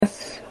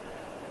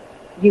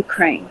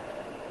Ukraine.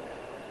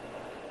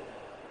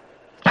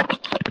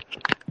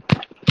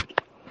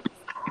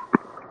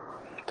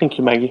 Thank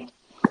you, Maggie.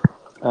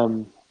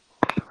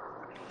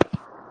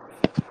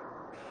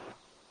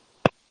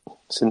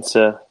 Since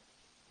you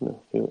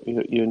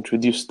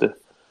introduced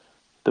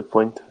the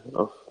point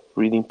of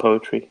reading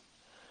poetry,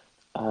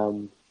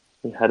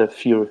 we had a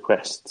few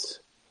requests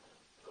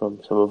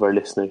from some of our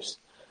listeners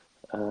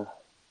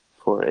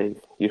for a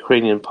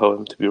Ukrainian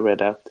poem to be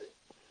read out,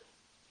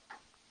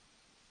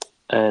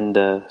 and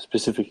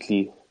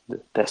specifically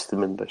the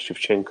Testament by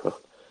Shevchenko,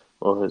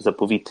 or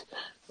Zapovit.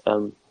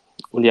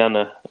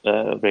 Uliana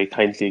very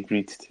kindly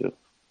agreed to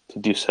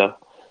do so.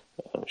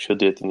 She'll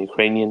do it in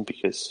Ukrainian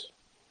because,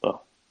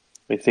 well,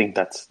 we think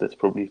that's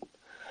probably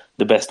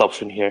the best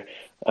option here.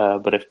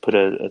 But I've put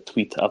a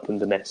tweet up in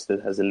the nest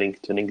that has a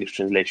link to an English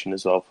translation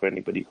as well for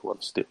anybody who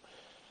wants to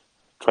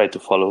try to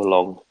follow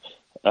along.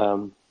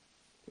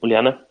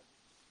 Uliana?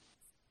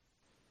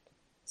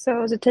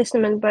 So the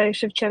Testament by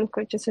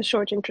Shevchenko, just a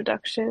short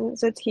introduction,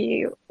 that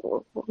he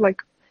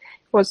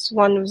was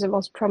one of the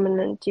most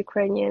prominent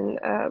Ukrainian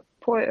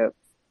poet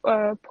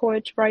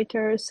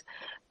writers,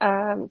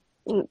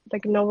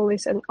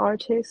 novelists and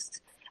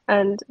artists,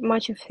 and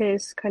much of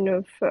his kind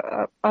of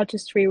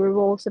artistry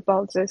revolves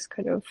about this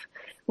kind of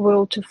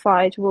will to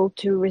fight, will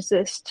to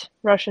resist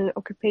Russian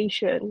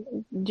occupation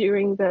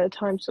during the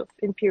times of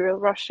Imperial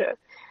Russia,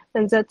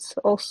 and that's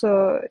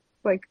also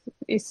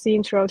is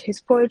seen throughout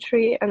his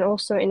poetry and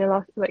also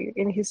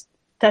in his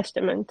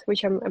testament,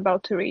 which I'm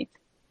about to read.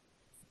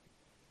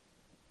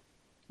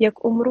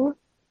 Як умру,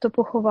 то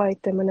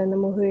поховайте мене на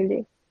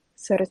могилі,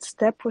 серед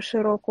степу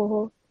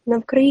широкого, на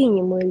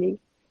Вкраїні милій,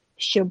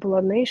 щоб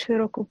лани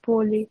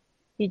широкополі,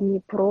 і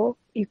Дніпро,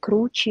 і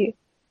кручі,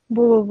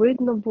 було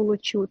видно, було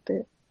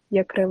чути,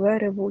 як реве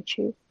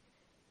ревучий,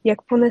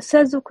 як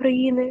понесе з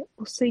України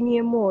у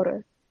синє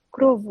море,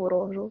 кров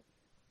ворожу.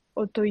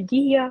 Ото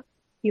йді я,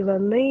 і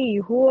лани, і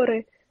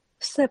гори,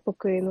 все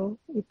покину,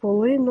 і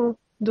полину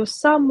до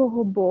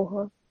самого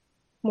Бога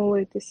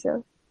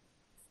молитися.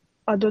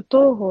 А до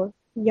того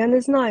я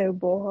не знаю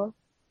Бога.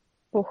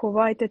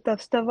 Поховайте та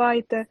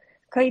вставайте,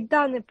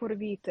 кайдани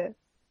порвіте,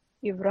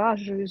 і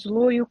вражою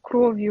злою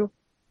кров'ю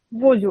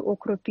волю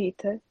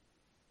окропіте.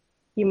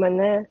 І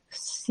мене в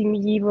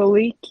сім'ї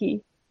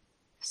великій,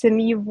 в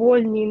сім'ї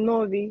вольній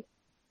новій,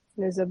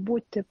 не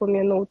забудьте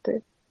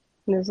пом'янути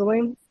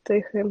незлим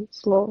тихим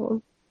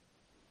словом.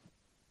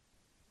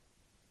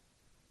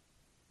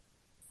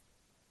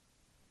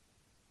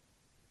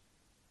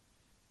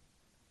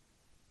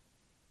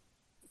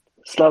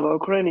 Слава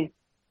Україні!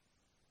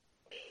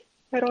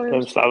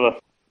 Героям слава!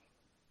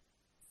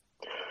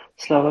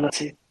 Слава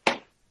нації!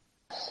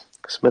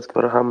 Смерть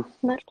ворогам!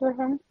 Смерть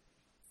ворогам!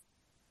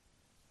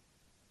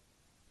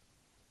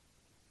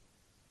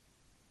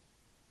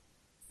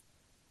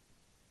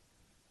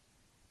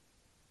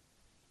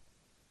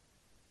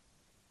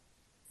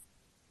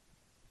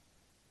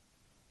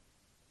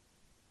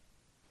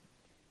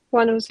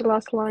 One of the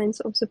last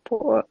lines of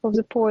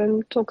the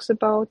poem talks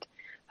about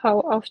how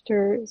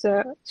after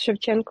the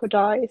Shevchenko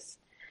dies,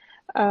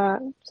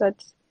 that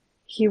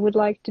he would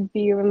like to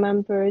be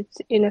remembered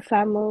in a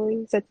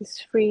family that is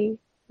free,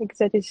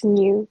 that is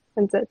new,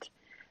 and that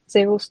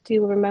they will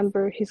still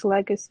remember his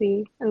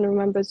legacy and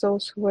remember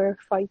those who were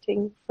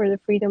fighting for the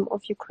freedom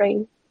of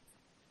Ukraine.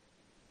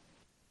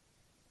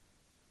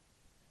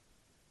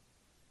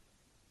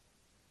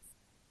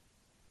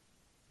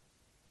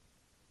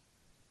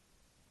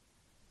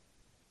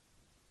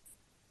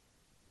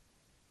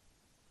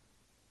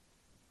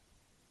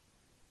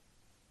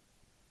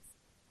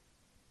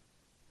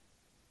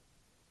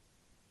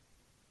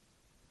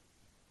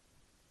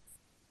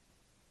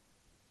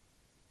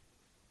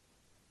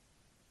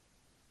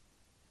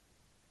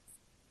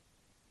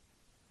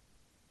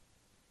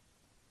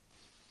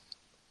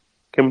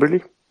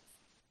 Kimberly?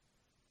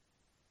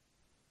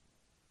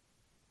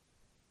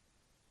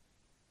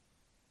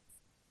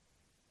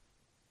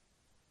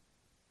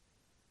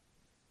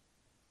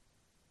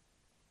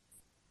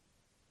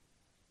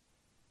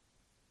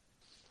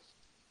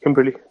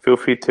 Kimberly, feel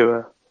free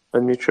to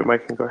unmute your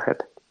mic and go ahead.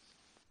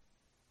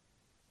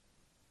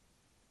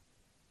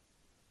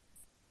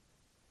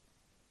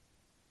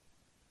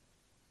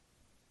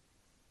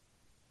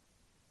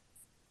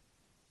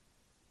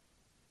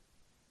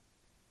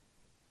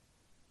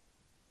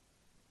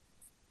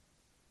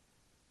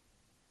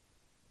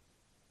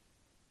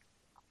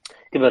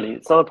 Kimberly,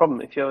 it's not a problem.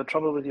 If you have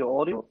trouble with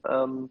your audio,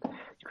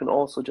 you can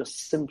also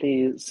just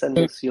simply send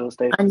us your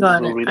statement. I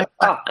got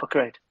it.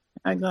 Great.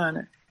 I got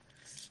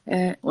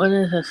it. What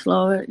is it,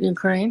 Slava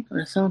Ukraine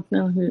or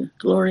something?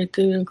 Glory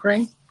to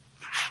Ukraine?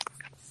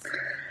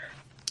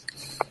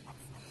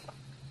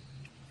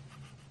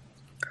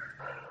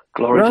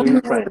 Glory to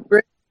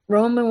Ukraine.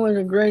 Roman was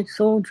a great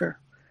soldier,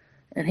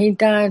 and he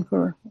died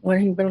for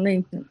what he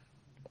believed in.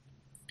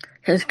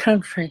 His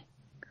country.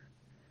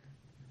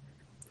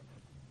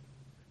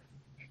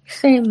 He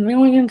saved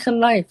millions of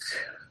lives.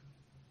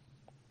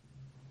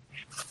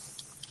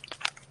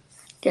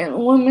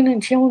 Getting women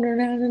and children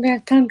out of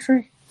that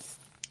country.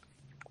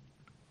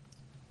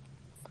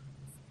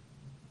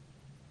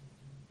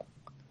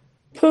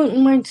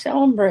 Putin might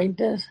celebrate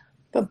this,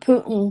 but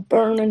Putin will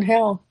burn in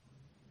hell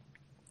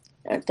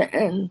at the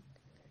end.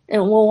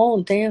 And we'll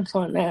all dance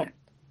on that,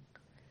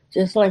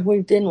 just like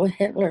we did with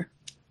Hitler.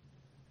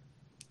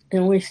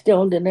 And we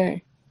still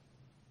today.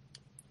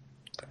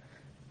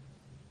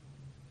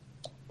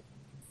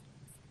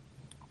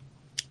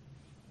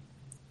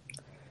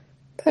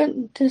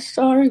 But just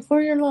sorry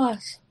for your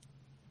loss.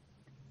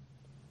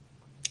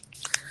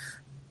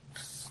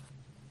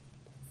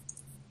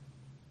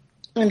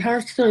 And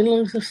hurts to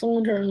lose a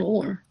soldier in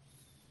war.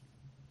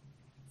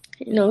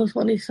 He knows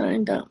what he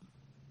signed up.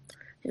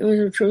 He was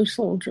a true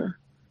soldier.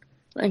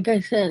 Like I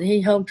said,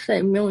 he helped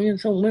save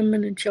millions of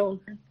women and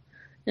children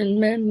and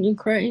men in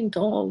Ukraine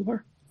all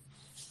over.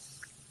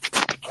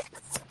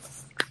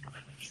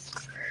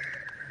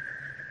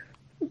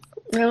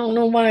 I don't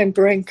know why I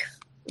break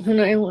when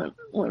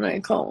I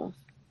call.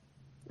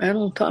 I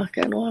don't talk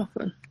that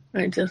often.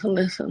 I just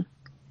listen.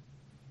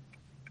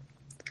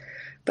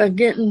 But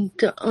getting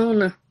to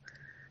own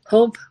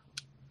hope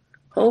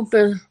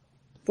is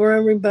for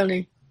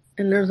everybody,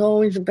 and there's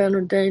always a better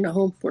day to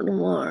hope for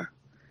tomorrow.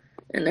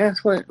 And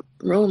that's what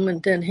Roman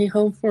did. He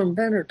hoped for a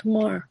better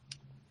tomorrow.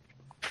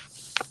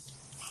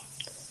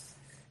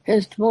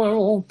 His tomorrow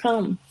will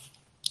come.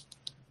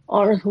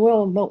 Ours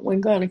will, but we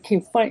got to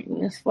keep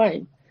fighting this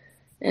fight.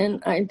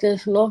 And I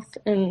just looked,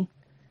 and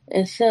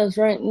it says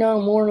right now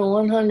more than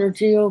 100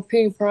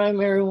 GOP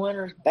primary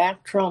winners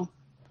back Trump.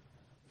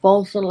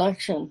 False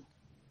election.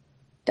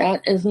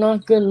 That is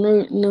not good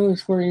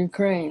news for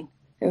Ukraine.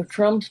 If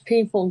Trump's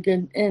people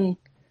get in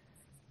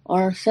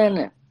our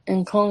Senate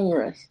and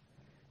Congress,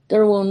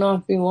 there will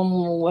not be one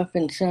more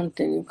weapon sent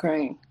to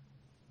Ukraine.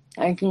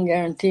 I can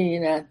guarantee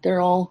you that. They're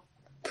all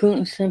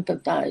Putin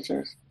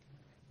sympathizers.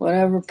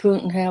 Whatever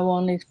Putin have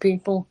on these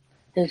people,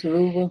 his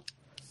ruble,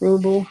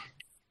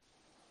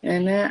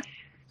 and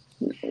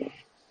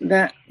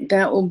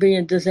that will be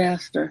a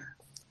disaster.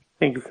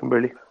 Thank you,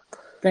 Kimberly.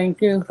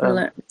 Thank you for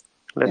that.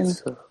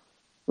 Let's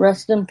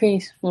rest in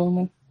peace,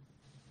 Roman.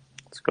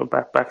 Let's go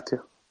back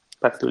to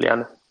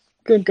Liana.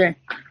 Good day.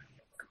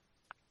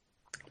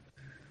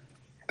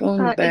 Going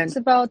to bed.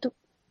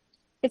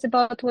 It's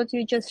about what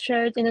you just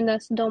shared in the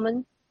nest,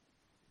 Domin.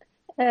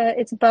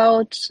 It's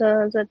about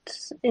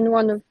that in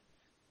one of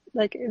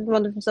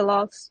the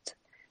last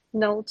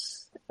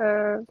notes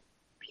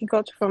he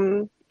got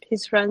from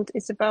his friend.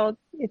 It's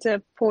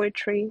a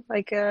poetry,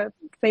 like a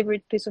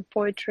favorite piece of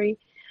poetry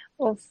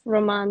of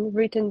Roman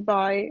written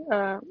by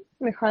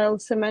Mikhail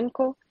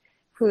Semenko,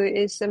 who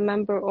is a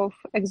member of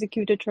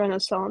Executed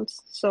Renaissance.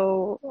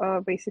 So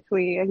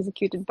basically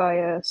executed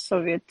by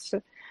Soviets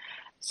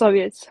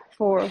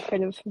for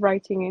kind of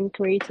writing and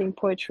creating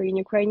poetry in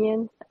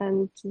Ukrainian.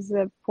 And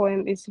the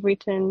poem is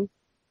written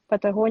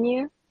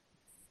Patagonia.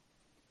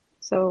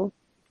 So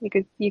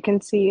you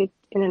can see it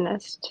in a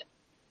nest.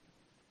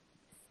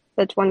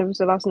 That one of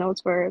the last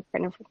notes were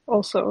kind of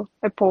also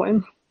a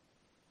poem.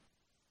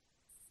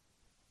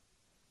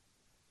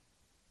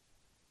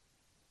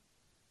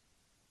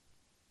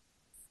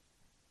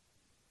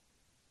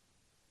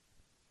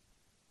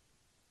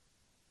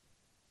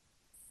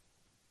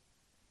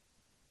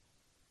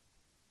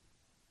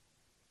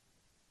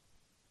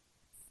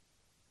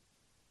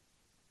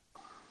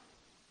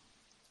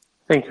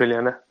 Thank you,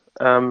 Eliana.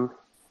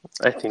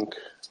 I think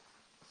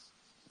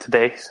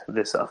today,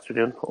 this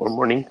afternoon, or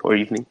morning, or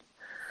evening,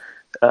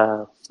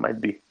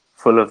 might be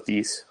full of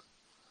these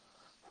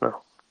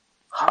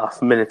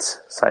half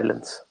minutes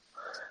silence.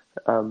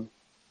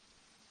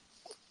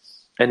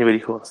 Anybody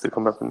who wants to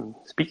come up and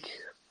speak,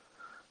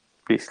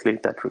 please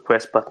click that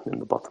request button in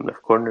the bottom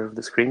left corner of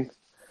the screen,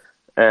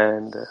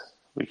 and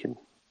we can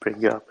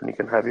bring you up and you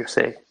can have your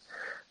say.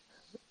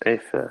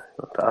 If you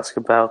want to ask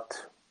about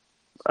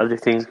other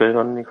things going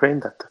on in Ukraine,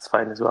 that's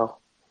fine as well.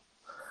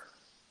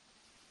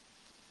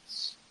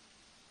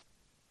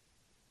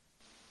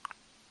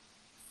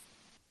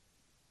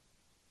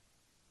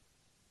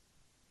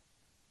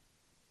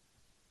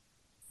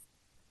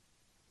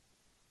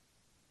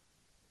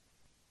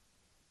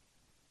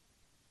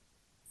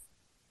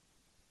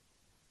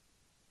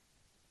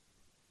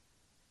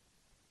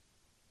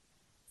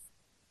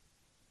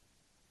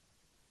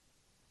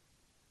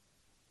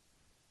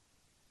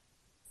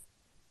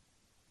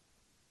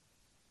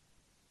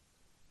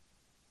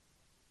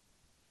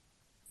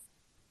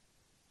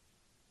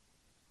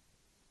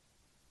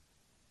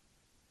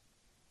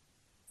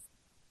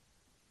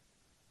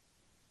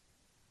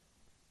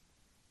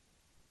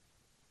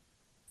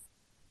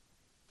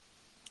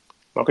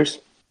 Marcus?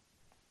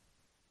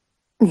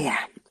 Yeah,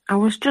 I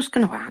was just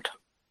going to add,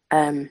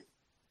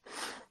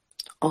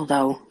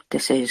 although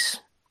this is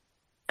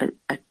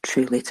a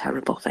truly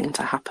terrible thing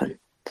to happen,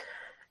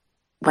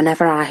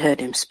 whenever I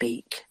heard him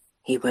speak,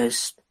 he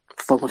was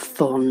full of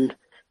fun,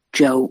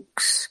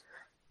 jokes,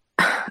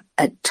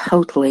 a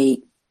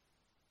totally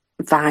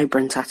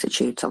vibrant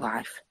attitude to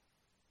life.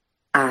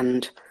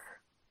 And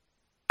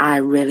I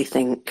really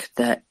think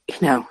that,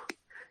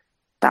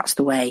 that's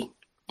the way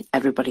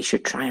everybody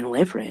should try and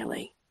live,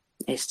 really,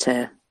 is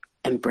to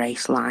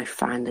embrace life,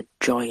 find the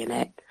joy in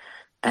it.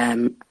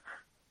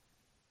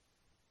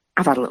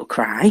 I've had a little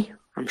cry.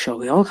 I'm sure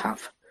we all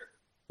have.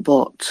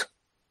 But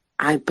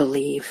I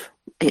believe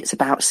it's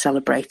about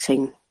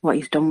celebrating what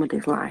he's done with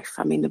his life.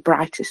 I mean, the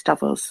brightest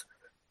of us,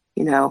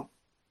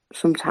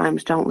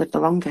 sometimes don't live the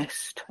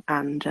longest.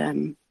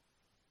 And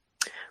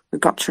we've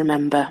got to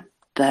remember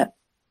that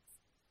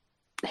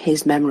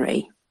his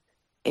memory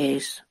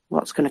is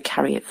what's going to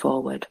carry it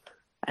forward.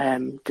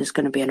 There's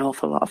going to be an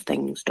awful lot of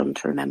things done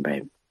to remember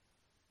him.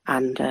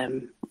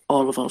 And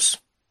all of us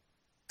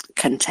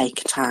can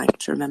take time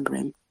to remember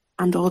him.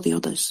 And all the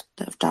others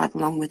that have died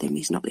along with him.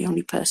 He's not the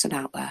only person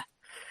out there.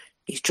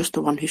 He's just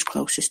the one who's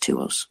closest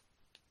to us.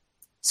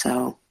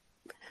 So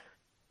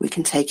we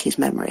can take his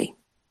memory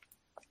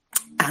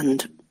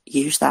and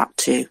use that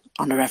to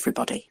honour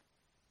everybody.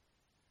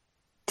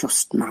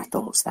 Just my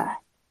thoughts there.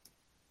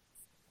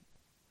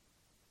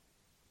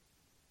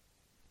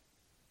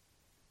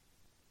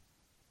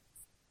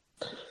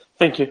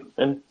 Thank you,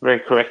 and very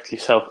correctly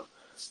so.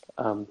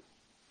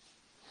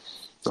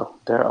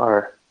 There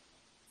are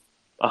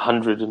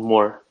 100 and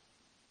more,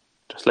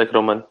 just like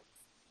Roman,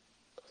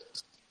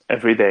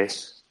 every day,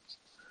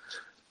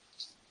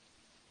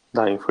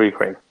 dying for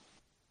Ukraine.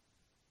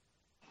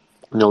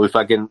 If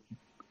I can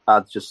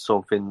add just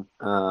something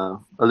a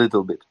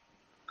little bit.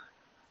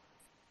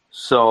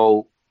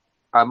 So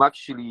I'm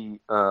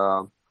actually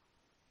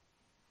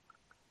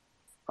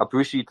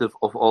appreciative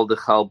of all the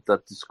help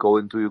that is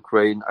going to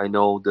Ukraine. I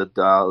know that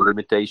there are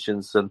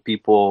limitations and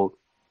people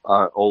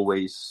are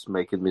always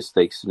making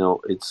mistakes.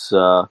 It's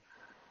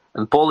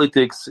and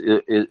politics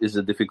is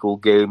a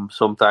difficult game.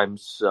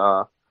 Sometimes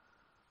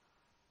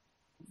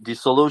the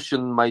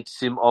solution might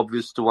seem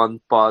obvious to one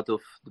part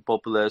of the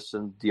populace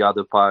and the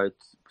other part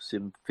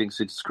thinks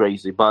it's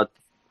crazy. But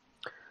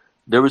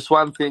there is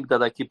one thing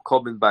that I keep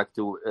coming back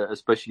to,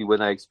 especially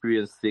when I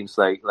experience things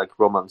like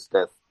Roman's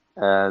death.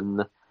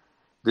 And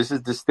this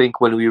is this thing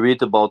when we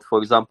read about, for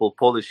example,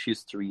 Polish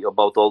history,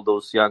 about all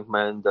those young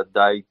men that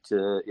died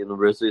in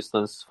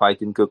resistance,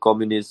 fighting the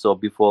communists, or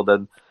before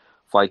then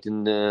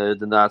fighting the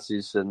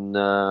Nazis.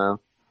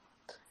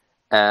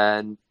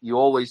 And you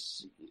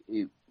always...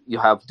 You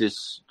have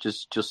this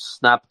just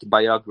snapped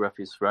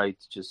biographies, right?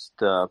 Just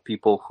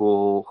people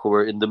who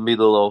were in the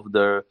middle of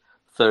their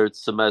third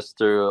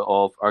semester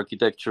of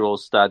architectural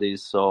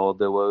studies, so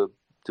they were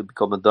to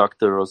become a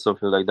doctor or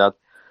something like that.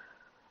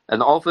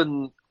 And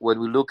often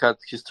when we look at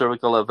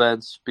historical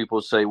events,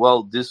 people say,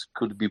 well, this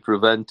could be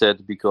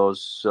prevented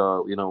because,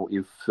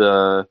 if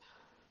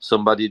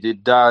somebody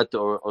did that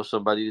or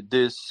somebody did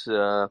this,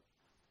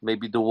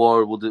 maybe the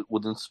war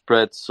wouldn't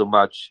spread so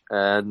much.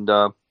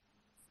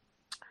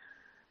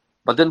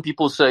 But then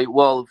people say,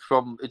 well,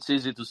 it's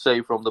easy to say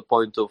from the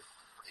point of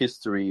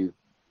history,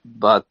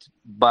 but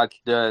back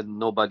then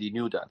nobody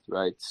knew that,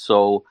 right?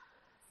 So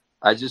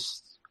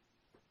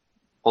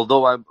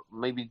although I'm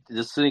maybe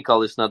the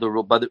cynical is not a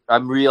rule, but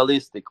I'm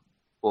realistic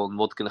on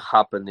what can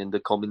happen in the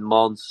coming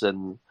months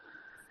and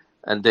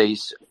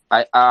days.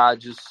 I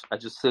just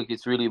think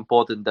it's really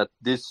important that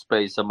this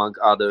space, among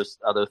other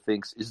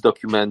things, is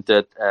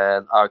documented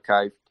and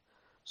archived,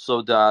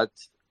 so that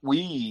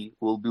we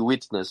will be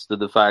witness to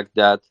the fact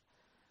that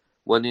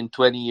when in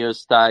 20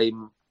 years'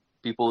 time,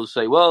 people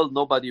say, well,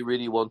 nobody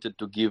really wanted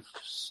to give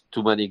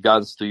too many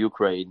guns to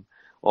Ukraine,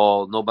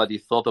 or nobody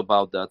thought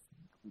about that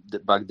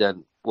back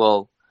then.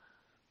 Well,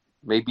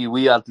 maybe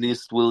we at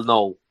least will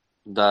know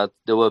that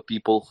there were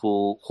people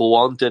who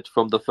wanted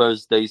from the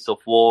first days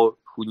of war,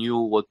 who knew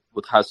what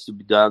has to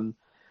be done.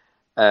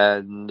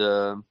 And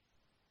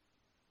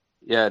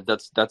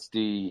that's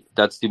the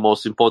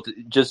most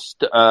important.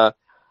 Just,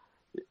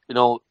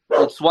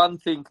 it's one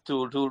thing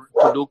to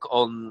look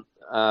on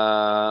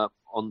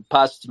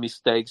past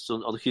mistakes,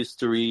 on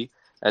history,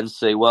 and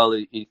say, well,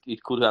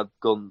 it could have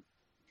gone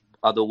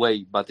other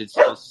way, but it's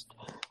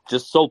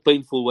just so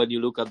painful when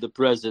you look at the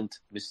present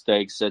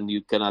mistakes and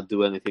you cannot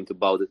do anything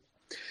about it.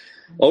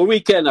 Or we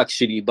can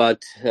actually,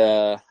 but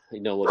you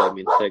know what I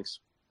mean. Thanks.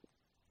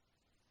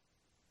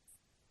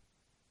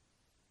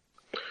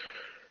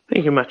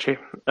 Thank you, Maciej.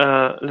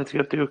 Let's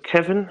go to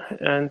Kevin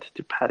and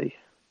to Patty.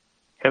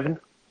 Kevin?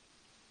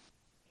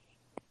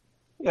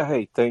 Yeah,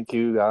 hey, thank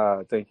you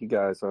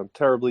guys. I'm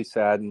terribly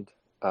saddened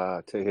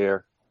to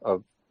hear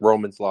of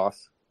Roman's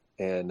loss,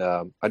 and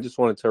I just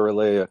wanted to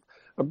relay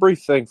a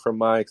brief thing from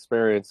my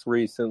experience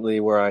recently,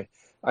 where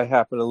I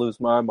happened to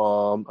lose my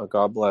mom,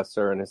 God bless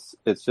her, and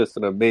it's just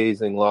an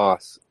amazing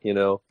loss,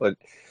 But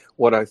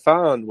what I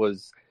found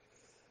was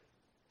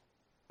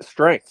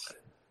strength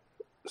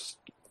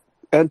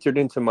entered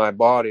into my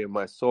body and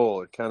my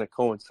soul. It kind of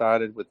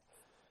coincided with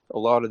a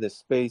lot of this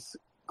space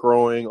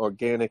growing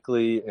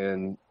organically,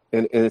 and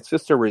it's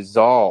just a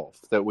resolve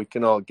that we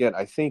can all get.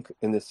 I think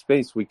in this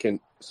space we can.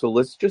 So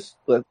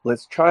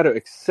let's try to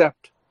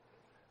accept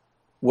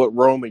what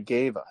Roman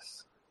gave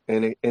us,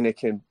 and it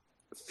can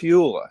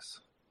fuel us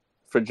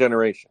for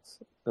generations.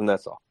 And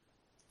that's all.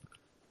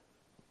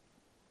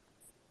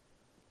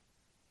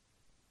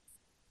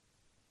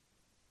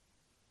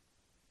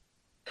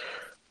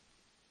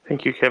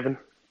 Thank you, Kevin.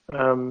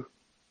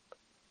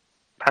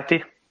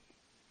 Patty?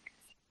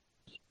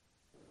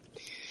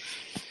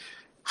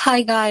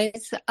 Hi,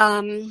 guys.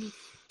 I'm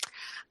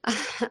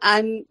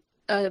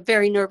a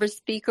very nervous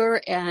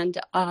speaker, and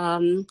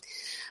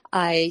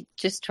I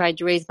just tried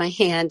to raise my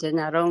hand, and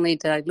not only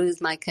did I lose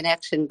my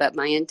connection, but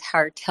my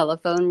entire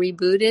telephone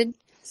rebooted.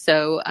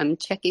 So I'm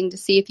checking to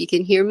see if you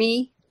can hear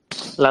me.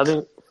 Loud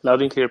and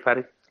clear,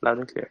 Patty. Loud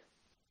and clear.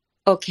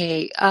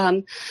 Okay.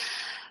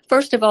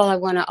 First of all, I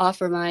want to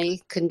offer my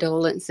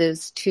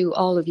condolences to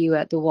all of you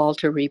at the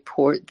Walter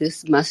Report.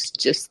 This must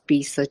just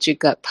be such a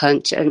gut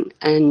punch, and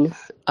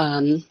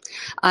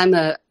I'm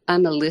a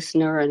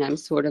listener, and I'm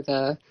sort of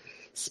a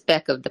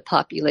speck of the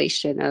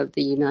population of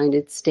the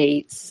United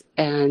States,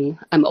 and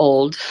I'm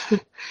old,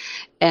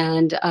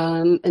 and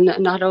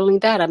not only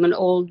that, I'm an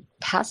old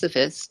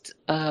pacifist.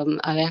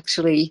 I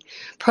actually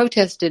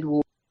protested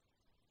war.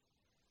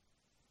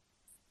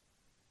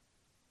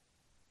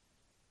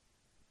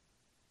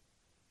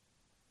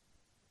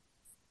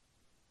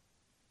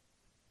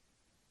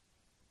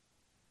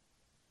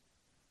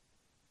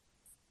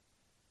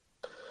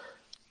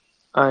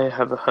 I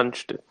have a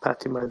hunch that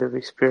Patty might have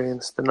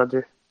experienced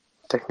another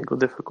technical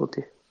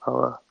difficulty.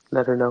 I'll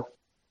let her know.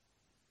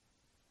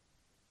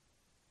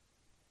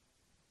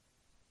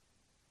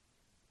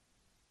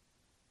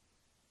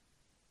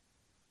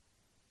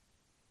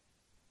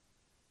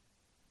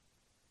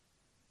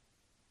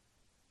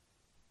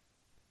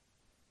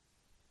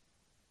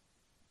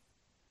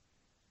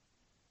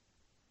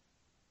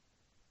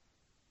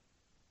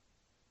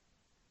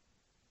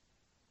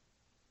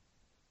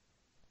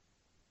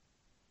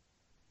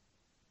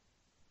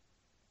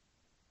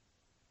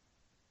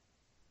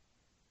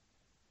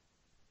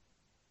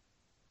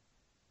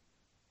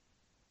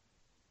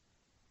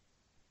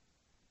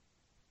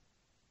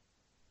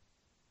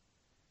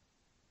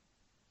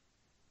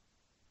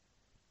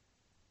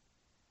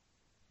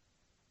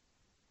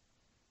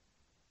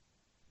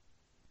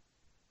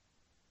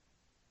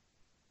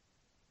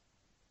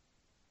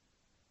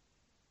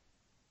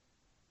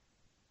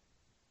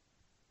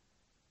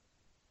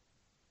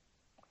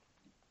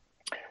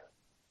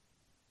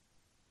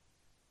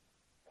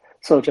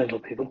 So, gentle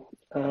people,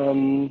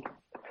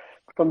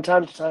 from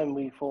time to time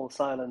we fall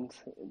silent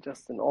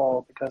just in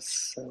awe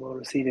because we're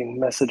receiving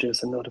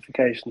messages and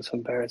notifications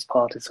from various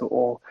parties who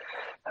all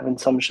have in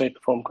some shape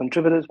or form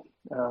contributed,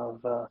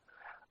 have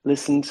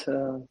listened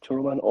to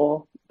Roman,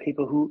 or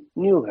people who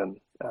knew him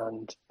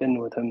and been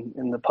with him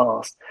in the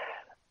past.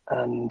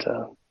 And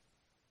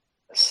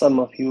some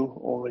of you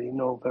already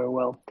know very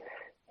well,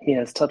 he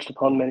has touched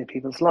upon many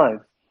people's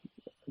lives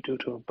due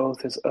to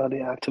both his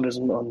early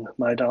activism on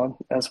Maidan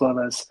as well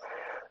as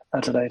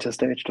at a later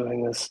stage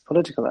doing his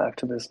political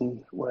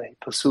activism, where he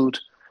pursued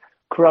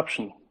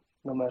corruption,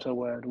 no matter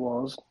where it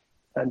was,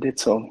 and did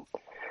so.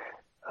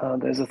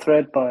 There's a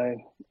thread by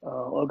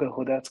Olga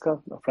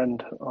Hodetska, a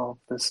friend of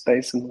this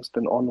space and who's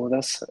been on with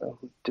us,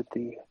 who did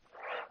the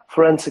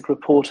forensic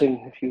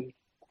reporting, if you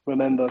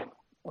remember,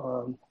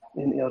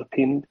 in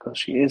Irpin, because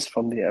she is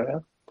from the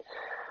area.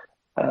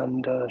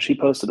 And she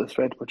posted a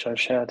thread which I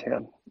shared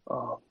here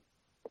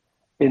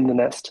in the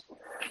nest.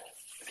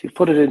 If you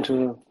put it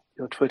into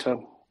your Twitter,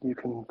 you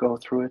can go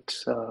through it.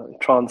 It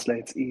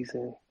translates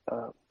easily.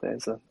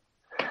 There's a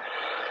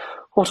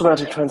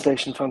automatic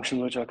translation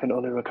function which I can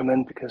only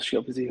recommend because she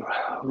obviously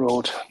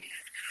wrote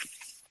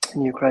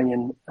in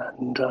Ukrainian,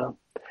 and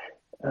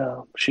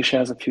she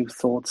shares a few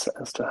thoughts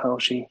as to how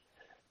she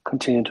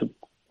continued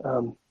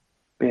to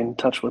be in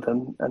touch with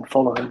him and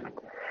follow him.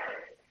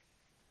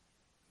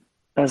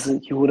 As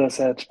Yehuda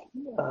said,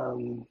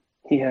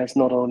 he has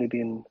not only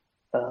been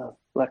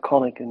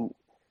laconic and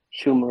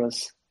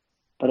humorous,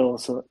 but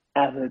also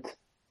avid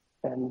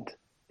and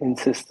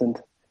insistent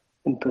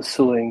in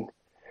pursuing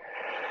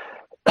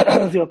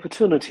the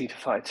opportunity to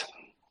fight.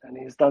 And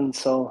he's done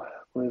so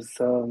with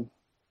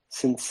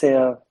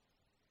sincere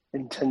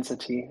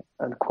intensity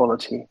and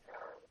quality.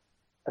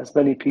 As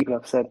many people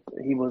have said,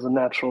 he was a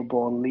natural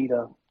born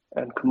leader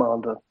and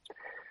commander.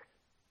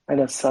 And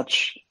as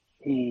such,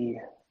 he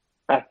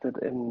acted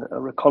in a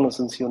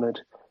reconnaissance unit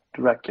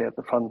directly at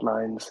the front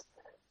lines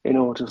in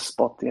order to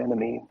spot the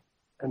enemy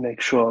and make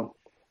sure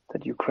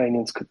that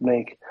Ukrainians could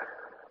make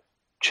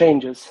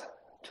changes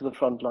to the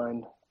front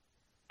line,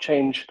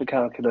 change the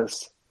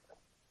calculus,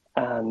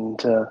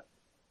 and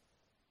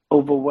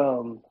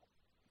overwhelm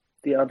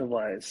the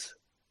otherwise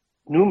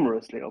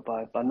numerously, or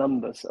by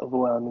numbers,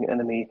 overwhelming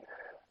enemy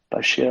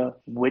by sheer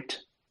wit,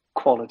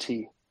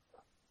 quality,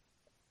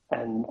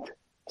 and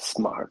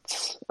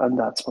smarts. And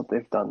that's what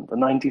they've done. The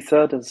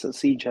 93rd, as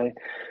CJ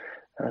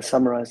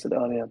summarized it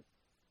earlier,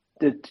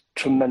 did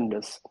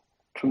tremendous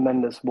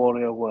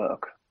warrior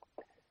work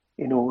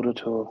in order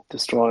to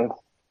destroy,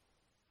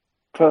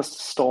 first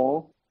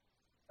stall,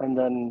 and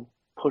then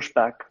push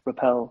back,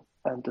 repel,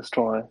 and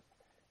destroy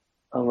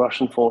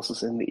Russian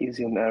forces in the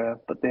Izium area.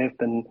 But they've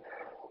been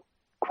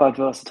quite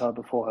versatile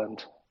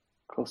beforehand,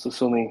 close to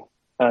Sumy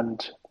and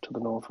to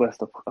the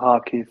northwest of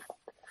Kharkiv.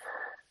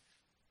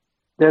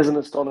 There's an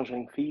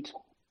astonishing feat,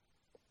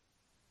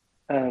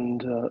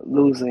 and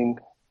losing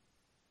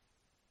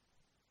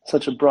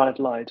such a bright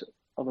light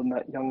of a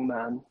young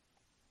man,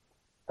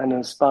 an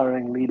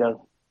aspiring leader,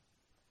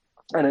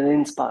 and an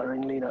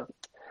inspiring leader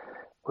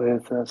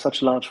with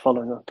such a large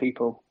following of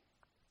people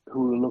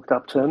who looked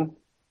up to him.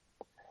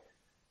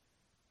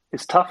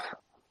 It's tough,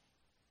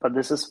 but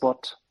this is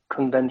what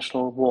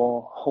conventional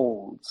war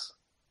holds.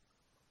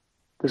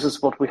 This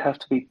is what we have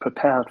to be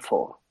prepared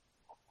for,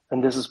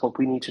 and this is what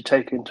we need to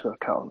take into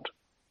account.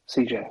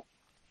 CJ.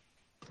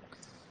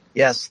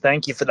 Yes,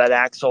 thank you for that,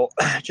 Axel.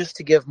 Just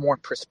to give more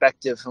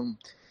perspective from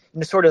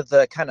sort of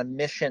the kind of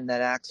mission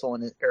that Axel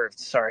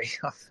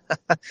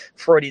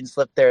Freudian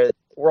slip there.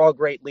 We're all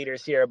great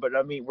leaders here, but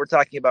I mean, we're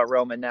talking about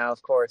Roman now,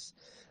 of course.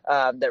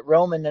 That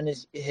Roman and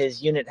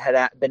his unit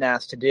had been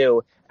asked to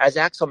do. As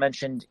Axel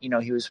mentioned,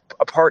 he was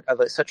a part of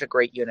such a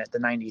great unit, the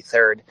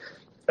 93rd.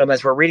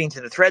 As we're reading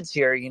through the threads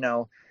here,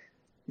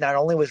 not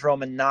only was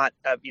Roman not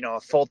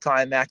a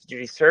full-time active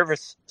duty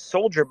service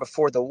soldier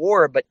before the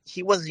war, but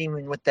he wasn't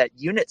even with that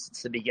unit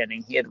since the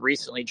beginning. He had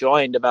recently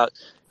joined it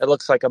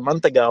looks like a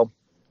month ago.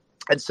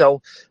 And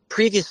so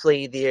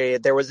previously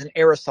there was an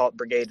air assault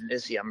brigade in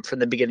Izium from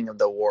the beginning of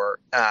the war,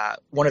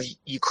 one of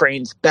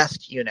Ukraine's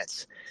best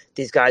units.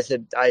 These guys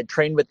I had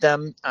trained with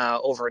them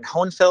over in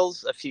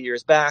Hohenfels a few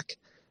years back,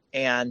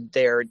 and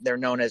they're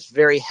known as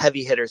very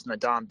heavy hitters in the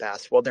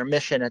Donbass. Well, their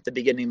mission at the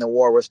beginning of the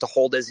war was to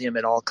hold Izium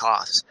at all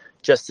costs,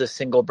 just this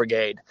single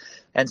brigade.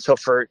 And so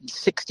for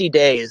 60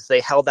 days, they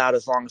held out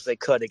as long as they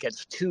could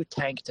against 2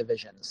 tank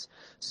divisions,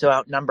 so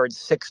outnumbered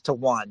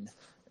 6-1.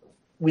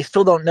 We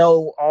still don't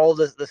know all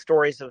the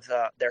stories of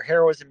their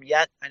heroism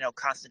yet. I know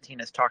Constantine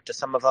has talked to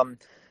some of them,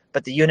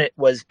 but the unit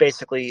was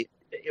basically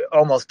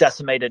almost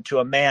decimated to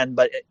a man.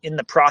 But in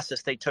the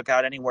process, they took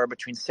out anywhere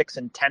between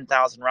 6,000 and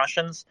 10,000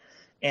 Russians.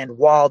 And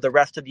while the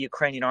rest of the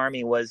Ukrainian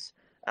army was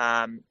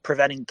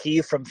preventing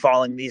Kyiv from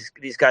falling,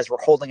 these guys were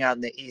holding out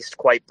in the east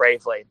quite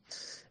bravely.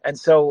 And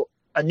so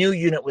a new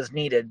unit was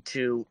needed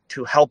to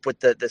help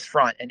with this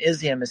front. And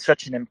Izium is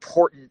such an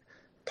important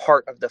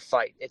part of the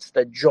fight. It's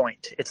the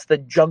joint. It's the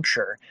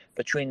juncture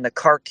between the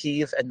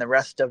Kharkiv and the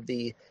rest of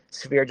the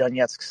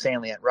Severodonetsk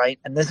salient, right?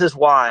 And this is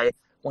why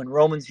when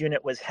Roman's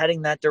unit was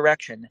heading that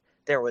direction,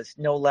 there was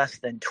no less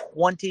than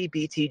 20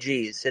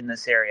 BTGs in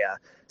this area,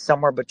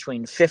 somewhere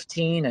between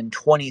 15 and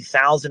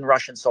 20,000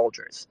 Russian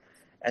soldiers.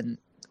 And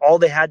all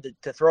they had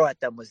to throw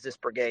at them was this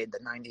brigade, the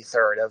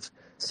 93rd, of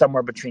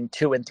somewhere between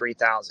 2,000 and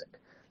 3,000.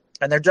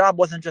 And their job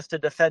wasn't just to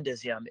defend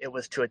Izium, it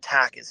was to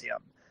attack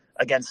Izium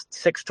against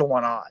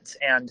 6-1 odds.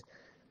 And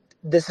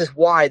this is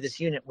why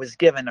this unit was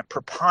given a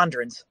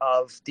preponderance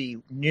of the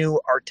new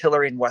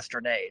artillery and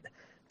Western aid.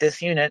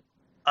 This unit,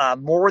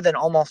 more than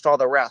almost all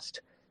the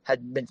rest,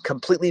 had been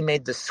completely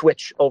made the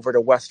switch over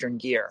to Western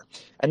gear.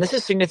 And this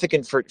is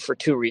significant for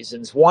 2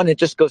 reasons. One, it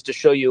just goes to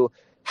show you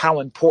how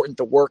important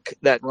the work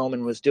that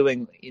Roman was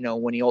doing,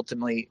 when he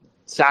ultimately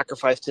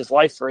sacrificed his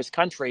life for his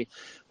country.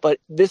 But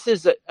this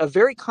is a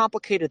very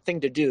complicated thing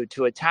to do,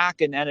 to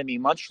attack an enemy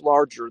much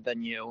larger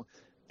than you,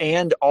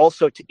 and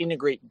also to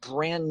integrate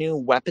brand new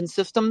weapon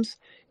systems.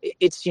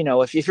 It's,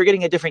 if you're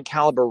getting a different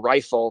caliber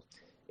rifle,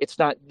 it's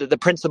not, the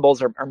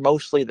principles are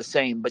mostly the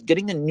same, but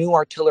getting a new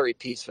artillery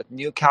piece with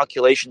new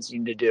calculations you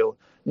need to do,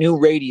 new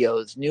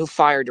radios, new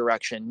fire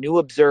direction, new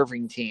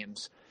observing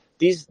teams.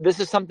 This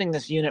is something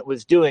this unit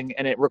was doing,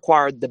 and it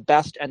required the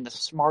best and the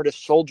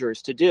smartest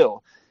soldiers to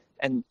do.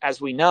 And as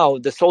we know,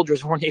 the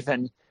soldiers weren't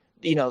even,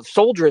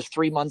 soldiers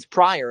 3 months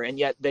prior, and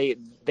yet they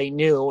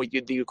knew,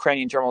 the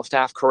Ukrainian General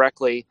Staff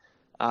correctly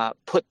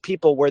put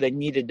people where they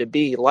needed to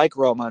be, like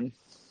Roman,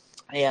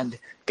 and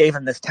gave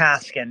him this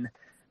task. And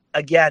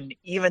again,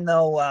 even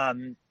though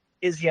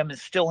Izium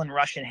is still in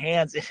Russian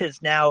hands, it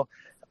is now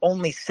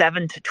only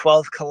 7 to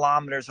 12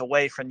 kilometers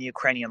away from the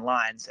Ukrainian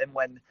lines. And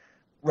when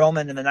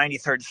Roman and the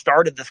 93rd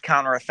started this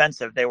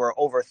counteroffensive, they were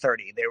over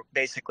 30.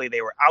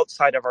 They were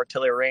outside of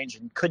artillery range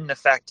and couldn't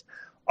affect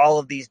all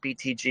of these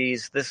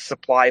BTGs, this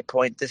supply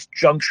point, this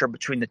juncture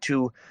between the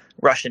 2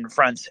 Russian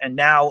fronts. And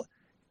now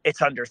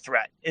it's under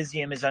threat.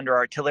 Izium is under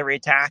artillery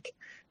attack.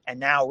 And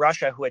now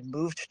Russia, who had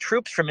moved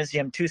troops from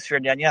Izium to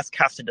Severodonetsk,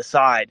 has to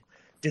decide,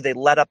 do they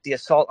let up the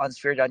assault on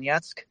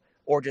Severodonetsk,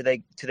 or do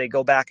they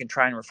go back and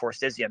try and reinforce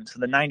Izium? So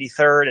the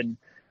 93rd and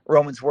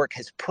Roman's work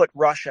has put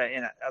Russia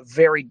in a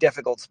very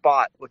difficult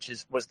spot, which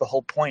was the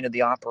whole point of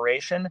the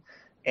operation.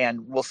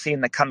 And we'll see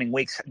in the coming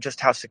weeks just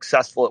how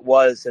successful it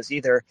was, as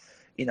either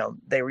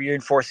they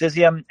reinforce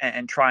Izium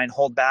and try and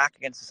hold back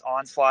against this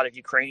onslaught of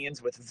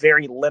Ukrainians with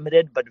very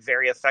limited but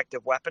very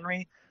effective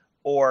weaponry,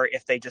 or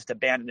if they just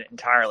abandon it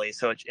entirely.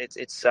 So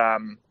it's a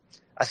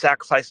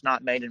sacrifice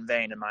not made in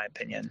vain, in my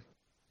opinion.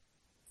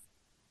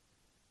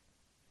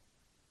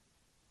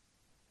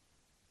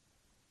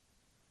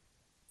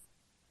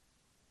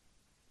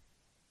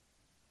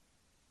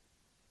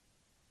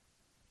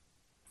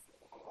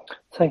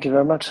 Thank you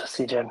very much,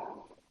 CJ.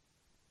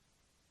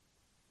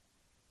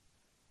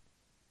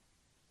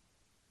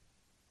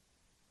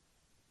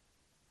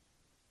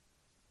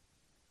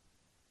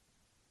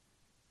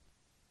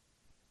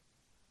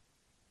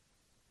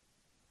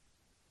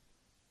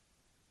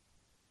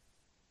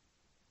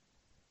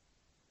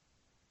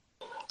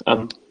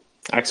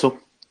 Axel?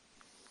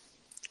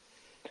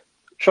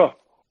 Sure.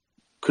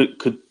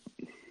 Could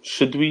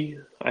should we?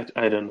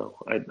 I don't know.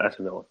 I don't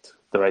know what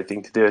the right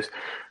thing to do is.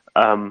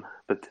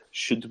 But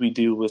should we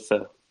do with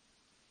a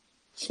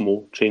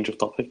small change of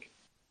topic?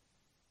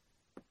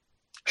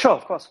 Sure,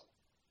 of course.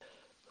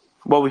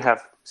 Well, we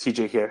have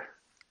CJ here.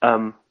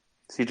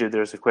 CJ,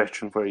 there's a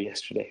question for you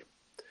yesterday,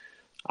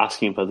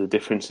 asking about the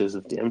differences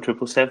of the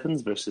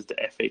M777s versus the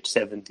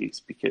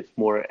FH70s, because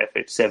more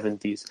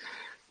FH70s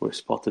were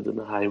spotted on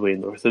the highway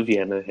north of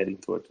Vienna heading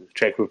towards the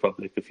Czech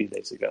Republic a few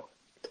days ago.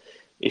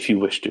 If you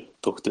wish to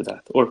talk to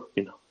that, or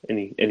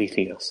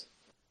anything else.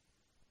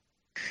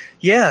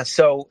 Yeah,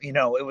 so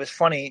it was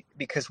funny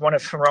because one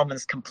of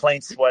Roman's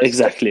complaints was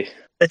exactly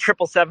the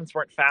 777s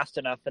weren't fast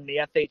enough, and the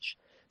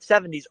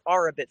FH70s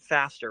are a bit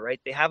faster, right?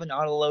 They have an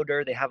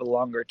autoloader, they have a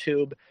longer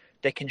tube,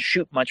 they can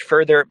shoot much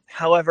further.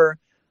 However,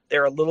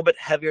 they're a little bit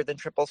heavier than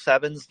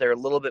 777s. They're a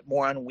little bit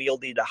more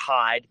unwieldy to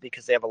hide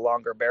because they have a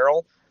longer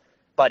barrel.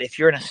 But if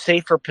you're in a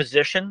safer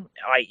position,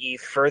 i.e.,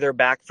 further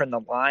back from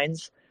the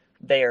lines,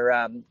 they're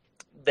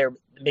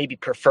maybe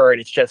preferred.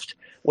 It's just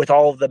with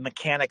all of the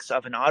mechanics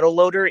of an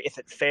autoloader, if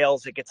it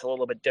fails, it gets a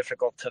little bit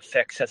difficult to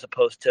fix as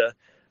opposed to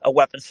a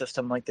weapon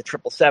system like the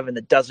 777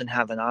 that doesn't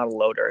have an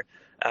autoloader,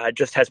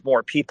 just has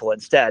more people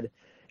instead.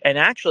 And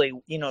actually,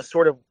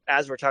 sort of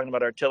as we're talking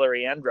about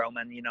artillery and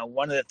Roman,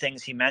 one of the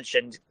things he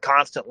mentioned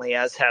constantly,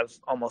 as have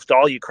almost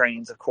all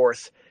Ukrainians, of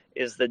course,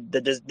 is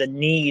the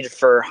need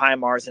for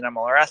HIMARS and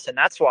MLRS. And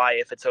that's why,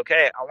 if it's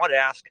okay, I want to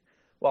ask,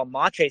 well,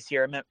 Macei's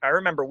here. I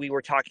remember we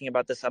were talking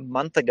about this a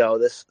month ago,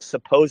 this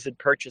supposed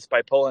purchase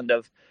by Poland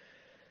of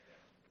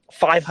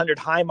 500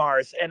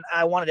 HIMARS. And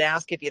I wanted to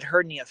ask if you'd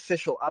heard any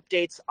official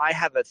updates. I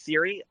have a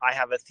theory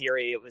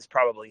it was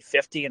probably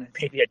 50 and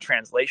maybe a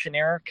translation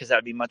error, because that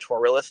would be much more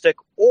realistic.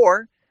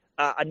 Or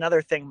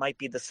another thing might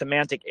be the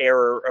semantic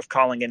error of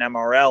calling an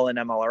MRL and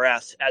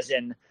MLRS, as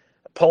in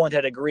Poland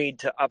had agreed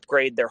to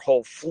upgrade their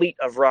whole fleet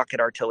of rocket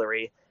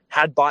artillery,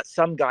 had bought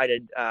some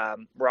guided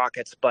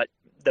rockets, but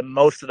the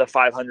most of the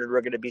 500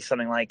 were going to be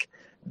something like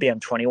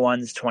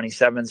BM-21s,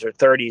 27s, or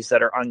 30s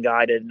that are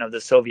unguided and of the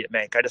Soviet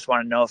make. I just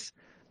want to know if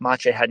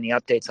Maciej had any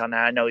updates on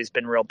that. I know he's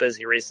been real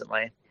busy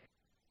recently.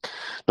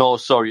 No,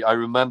 sorry, I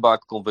remember our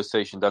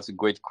conversation. That's a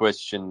great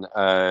question.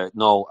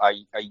 No,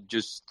 I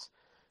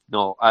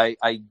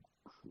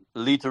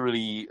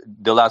literally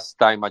the last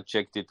time I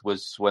checked it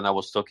was when I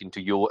was talking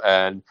to you,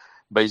 and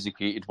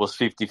basically it was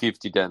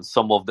 50-50 then.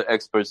 Some of the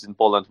experts in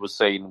Poland were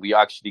saying we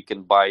actually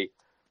can buy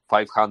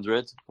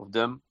 500 of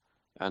them,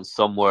 and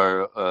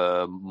somewhere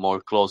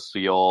more closer to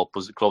your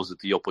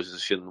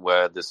position,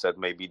 where they said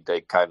maybe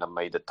they kind of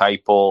made a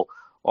typo,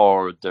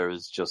 or there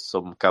is just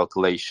some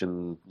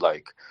calculation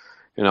like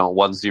 10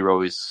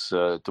 is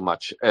too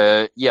much.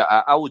 I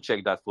will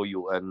check that for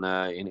you, and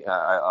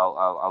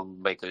I'll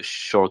make a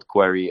short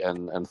query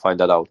and find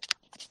that out.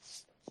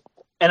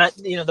 And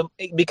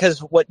because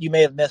what you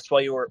may have missed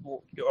while you were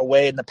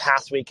away in the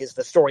past week is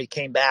the story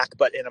came back,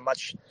 but in a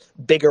much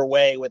bigger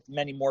way, with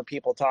many more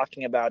people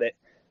talking about it.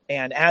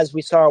 And as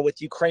we saw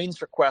with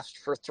Ukraine's request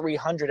for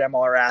 300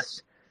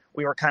 MLRS,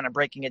 we were kind of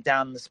breaking it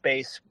down in the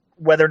space,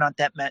 whether or not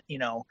that meant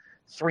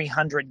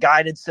 300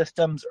 guided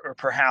systems, or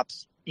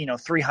perhaps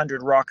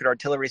 300 rocket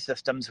artillery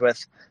systems,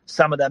 with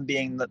some of them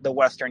being the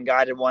Western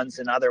guided ones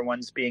and other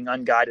ones being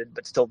unguided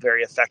but still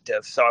very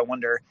effective. So I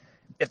wonder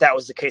if that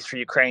was the case for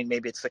Ukraine,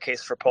 maybe it's the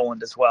case for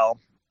Poland as well.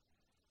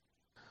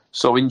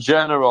 So in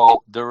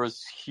general, there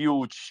is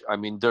huge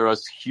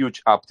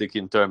uptick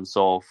in terms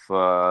of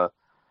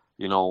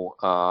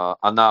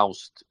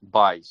announced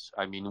buys.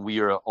 I mean, we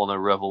are on a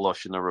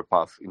revolutionary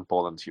path in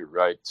Poland here,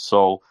 right?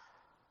 So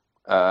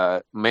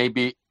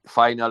maybe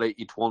finally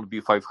it won't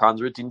be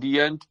 500 in the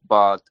end,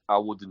 but I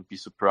wouldn't be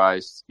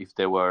surprised if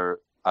they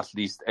were at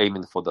least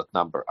aiming for that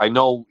number. I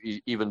know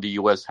even the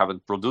US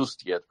haven't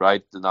produced yet,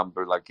 right? The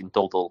number like in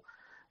total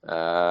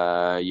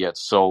yet.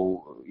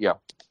 So yeah.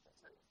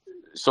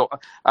 So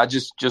I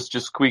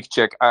just quick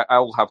check. I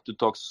will have to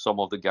talk to some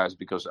of the guys,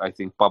 because I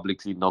think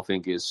publicly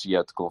nothing is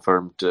yet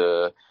confirmed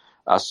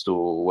as to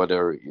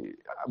whether.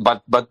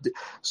 But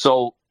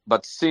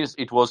since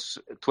it was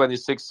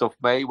 26th of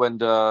May when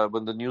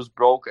the news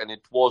broke, and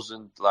it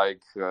wasn't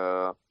like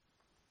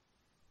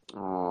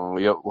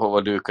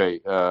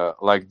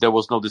like there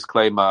was no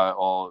disclaimer,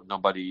 or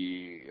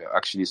nobody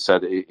actually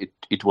said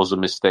it was a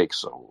mistake.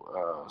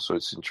 So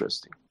it's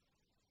interesting.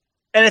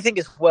 And I think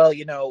as well,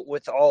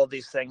 with all of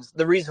these things,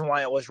 the reason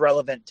why it was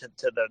relevant to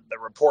the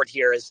report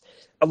here is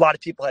a lot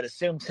of people had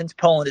assumed, since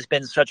Poland has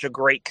been such a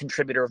great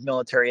contributor of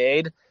military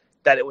aid,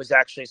 that it was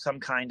actually some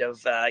kind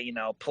of,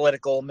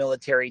 political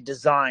military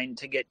design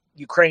to get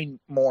Ukraine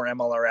more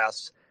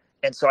MLRS.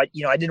 And so, I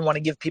didn't want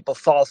to give people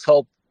false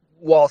hope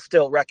while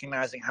still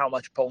recognizing how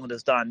much Poland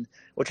has done,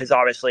 which is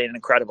obviously an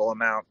incredible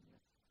amount.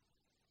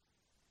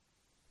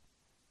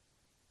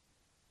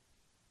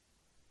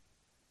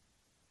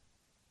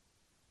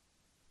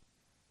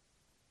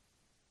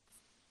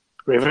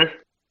 River?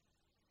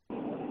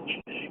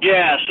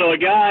 Yeah, so a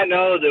guy I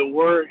know that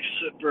works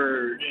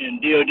in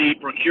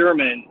DoD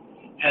procurement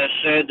has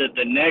said that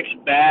the next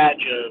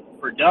batch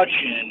of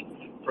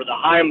production for the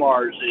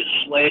HIMARS is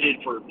slated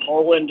for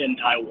Poland and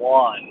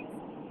Taiwan.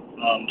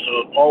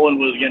 So if Poland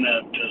was going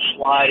to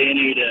slide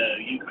any to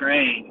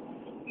Ukraine,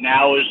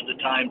 now is the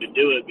time to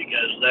do it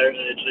because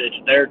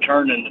it's their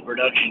turn in the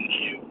production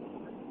queue.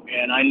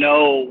 And I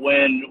know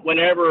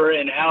whenever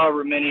and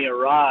however many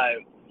arrive,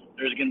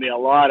 there's going to be a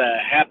lot of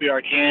happy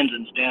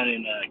Arkansans down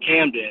in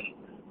Camden,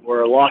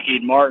 where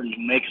Lockheed Martin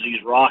makes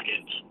these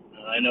rockets.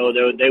 I know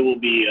they will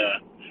be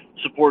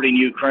supporting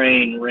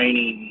Ukraine,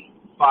 raining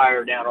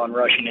fire down on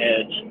Russian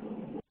heads.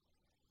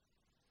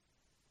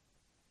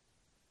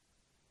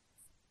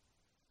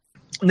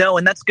 No,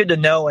 and that's good to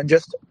know. And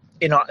just,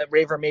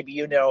 Raver, maybe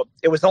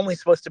it was only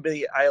supposed to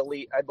be, I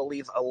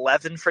believe,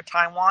 11 for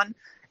Taiwan.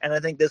 And I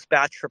think this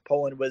batch for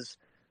Poland was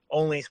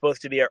only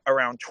supposed to be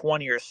around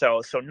 20 or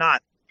so. So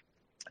not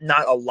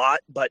a lot,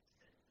 but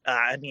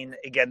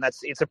again,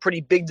 it's a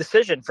pretty big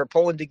decision for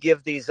Poland to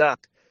give these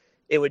up.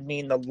 It would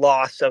mean the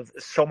loss of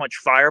so much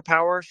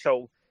firepower.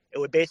 So it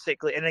would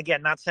basically, and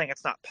again, not saying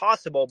it's not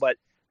possible, but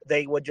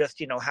they would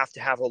just, have to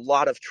have a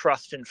lot of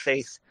trust and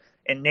faith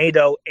in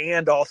NATO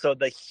and also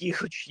the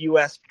huge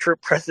U.S.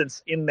 troop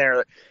presence in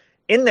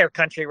their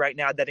country right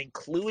now that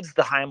includes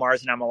the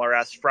HIMARS and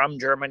MLRS from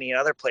Germany and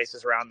other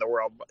places around the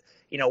world.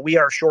 We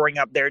are shoring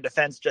up their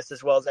defense just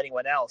as well as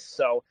anyone else.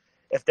 So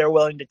if they're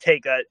willing to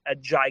take a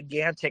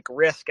gigantic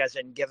risk, as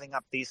in giving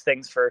up these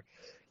things for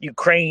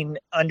Ukraine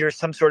under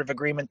some sort of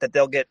agreement that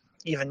they'll get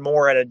even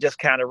more at a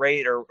discounted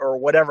rate or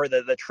whatever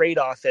the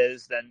trade-off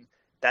is, then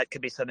that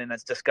could be something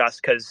that's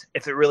discussed. Because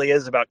if it really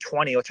is about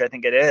 20, which I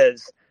think it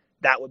is,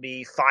 that would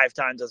be 5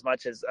 times as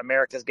much as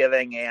America's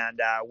giving and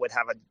would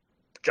have a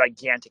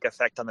gigantic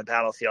effect on the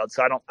battlefield.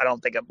 So I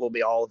don't think it will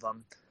be all of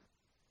them.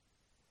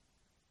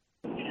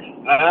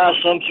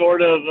 Some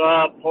sort of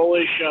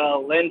Polish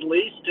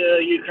lend-lease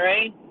to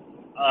Ukraine,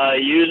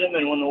 use them,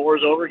 and when the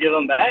war's over, give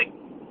them back.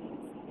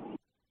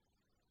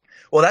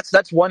 Well,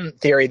 that's one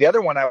theory. The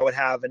other one I would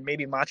have, and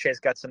maybe Maciej's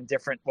got some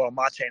different,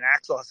 Maciej and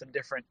Axel have some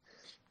different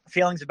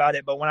feelings about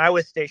it, but when I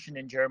was stationed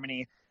in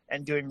Germany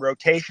and doing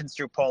rotations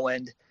through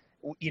Poland,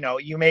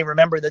 you may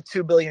remember the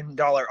 $2 billion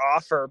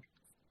offer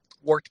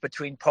worked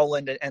between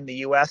Poland and the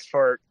U.S.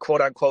 for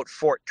quote-unquote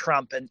Fort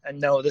Trump. And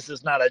no, this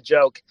is not a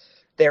joke.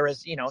 There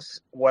is,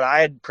 what I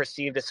had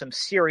perceived as some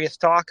serious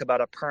talk about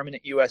a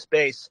permanent U.S.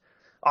 base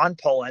on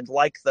Poland,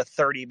 like the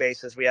 30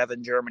 bases we have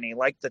in Germany,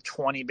 like the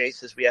 20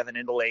 bases we have in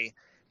Italy.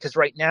 Because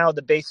right now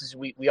the bases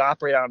we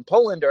operate on in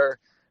Poland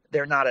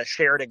they're not a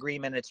shared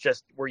agreement. It's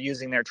just we're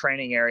using their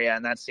training area,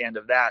 and that's the end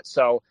of that.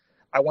 So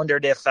I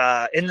wondered if,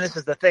 and this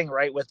is the thing,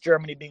 right, with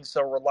Germany being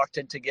so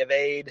reluctant to give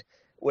aid,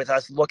 with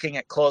us looking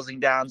at closing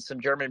down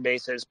some German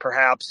bases,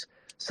 perhaps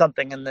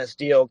something in this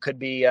deal could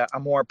be a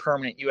more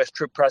permanent U.S.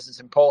 troop presence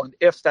in Poland,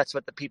 if that's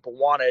what the people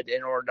wanted,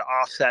 in order to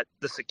offset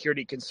the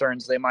security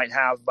concerns they might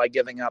have by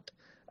giving up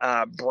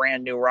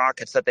brand new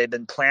rockets that they've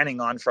been planning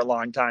on for a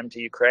long time to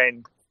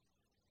Ukraine.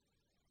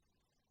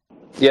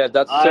 Yeah,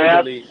 that's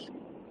certainly.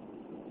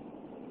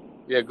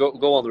 Yeah, go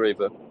on,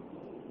 Raver.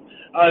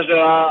 As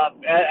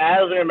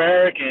an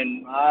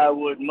American, I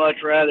would much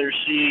rather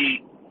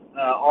see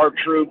our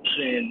troops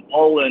in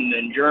Poland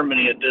than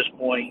Germany at this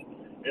point,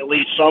 at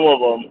least some of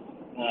them.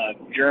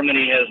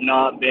 Germany has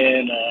not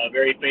been a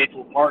very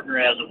faithful partner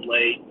as of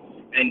late,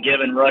 and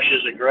given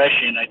Russia's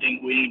aggression, I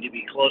think we need to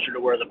be closer to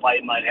where the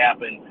fight might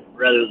happen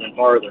rather than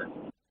farther.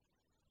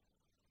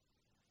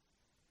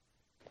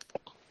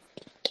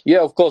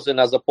 Yeah, of course, and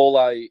as a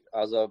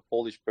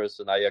Polish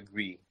person, I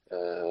agree.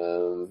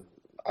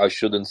 I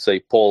shouldn't say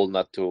Paul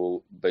not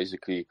to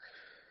basically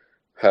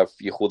have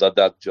Yehuda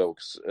dad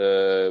jokes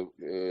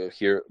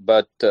here,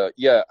 but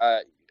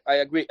I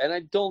agree, and I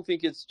don't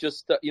think it's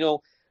just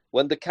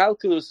when the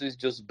calculus is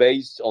just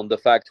based on the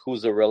fact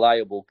who's a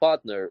reliable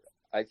partner.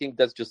 I think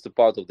that's just a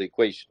part of the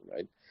equation,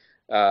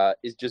 right?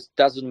 It just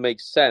doesn't make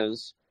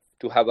sense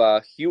to have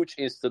a huge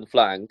eastern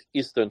flank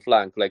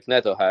like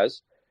NATO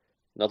has,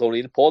 not only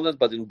in Poland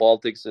but in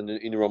Baltics and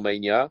in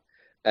Romania,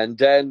 and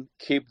then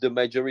keep the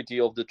majority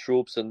of the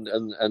troops and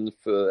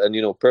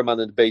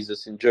permanent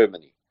bases in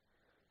Germany.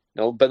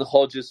 Ben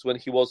Hodges, when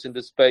he was in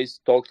the space,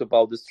 talked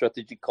about the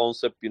strategic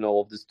concept,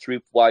 of this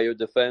tripwire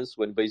defense,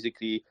 when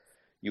basically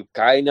you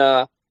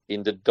kinda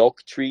in the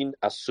doctrine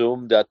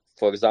assume that,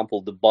 for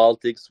example, the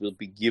Baltics will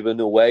be given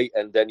away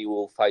and then you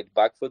will fight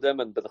back for them.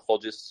 And Ben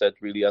Hodges said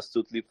really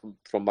astutely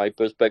from my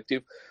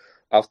perspective,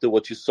 after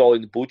what you saw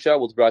in Bucha,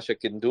 what Russia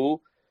can do,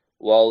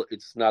 well,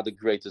 it's not the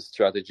greatest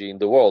strategy in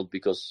the world,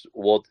 because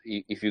what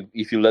if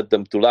you let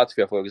them to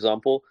Latvia, for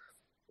example,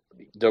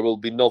 there will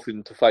be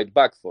nothing to fight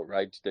back for,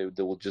 right? They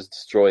will just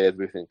destroy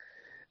everything.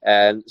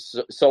 And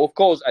so of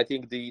course, I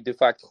think the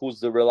fact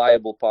who's the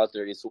reliable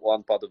partner is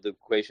one part of the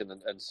equation,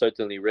 and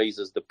certainly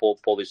raises the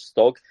Polish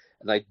stock.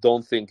 And I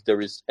don't think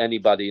there is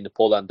anybody in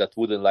Poland that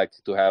wouldn't like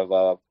to have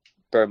a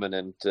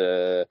permanent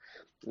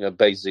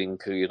basing,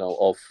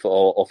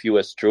 of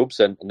U.S. troops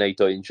and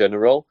NATO in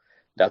general.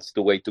 That's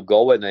the way to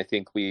go, and I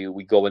think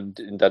we go in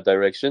that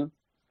direction.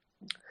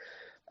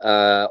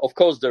 Of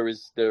course, there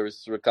is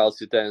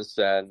recalcitrance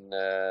and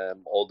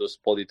all those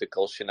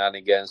political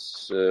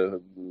shenanigans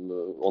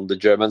on the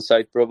German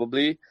side,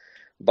 probably.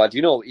 But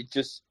it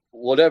just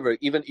whatever.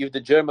 Even if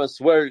the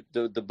Germans were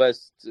the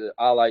best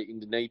ally in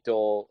the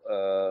NATO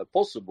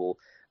possible,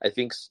 I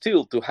think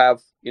still to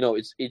have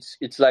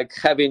it's like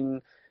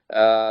having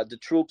the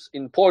troops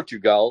in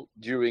Portugal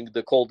during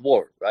the Cold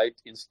War, right,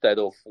 instead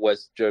of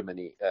West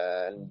Germany,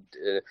 and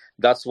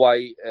that's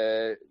why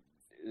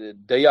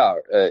they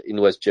are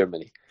in West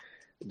Germany.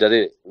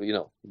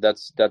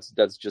 That's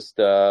just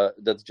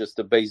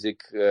a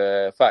basic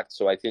fact.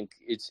 So I think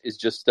it's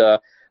just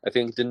I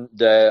think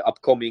the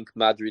upcoming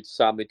Madrid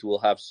summit will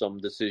have some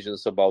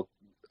decisions about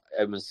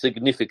a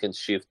significant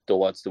shift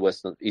towards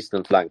the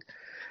eastern flank.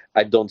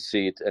 I don't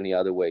see it any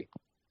other way.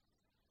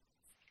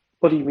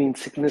 What do you mean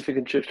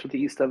significant shift to the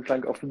eastern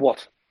flank of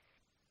what?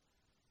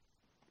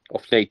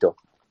 Of NATO.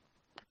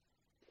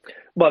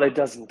 Well, it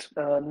doesn't.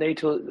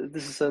 NATO,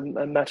 this is a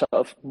matter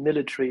of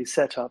military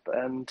setup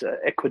and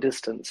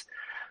equidistance.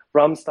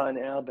 Ramstein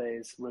Air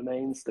Base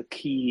remains the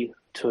key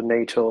to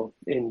NATO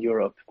in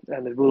Europe,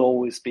 and it will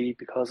always be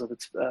because of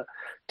its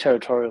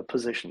territorial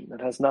position. It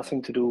has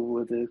nothing to do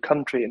with the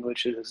country in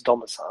which it is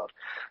domiciled.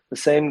 The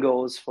same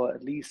goes for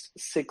at least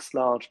 6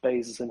 large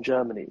bases in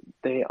Germany.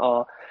 They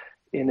are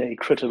in a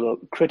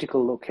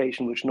critical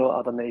location which no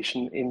other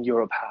nation in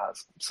Europe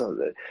has. So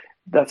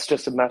that's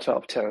just a matter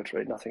of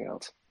territory, nothing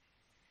else.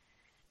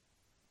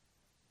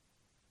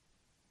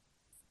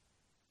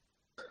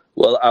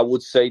 Well, I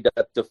would say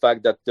that the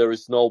fact that there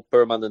is no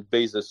permanent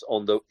bases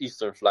on the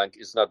eastern flank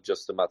is not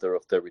just a matter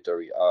of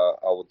territory.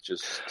 I would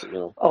just,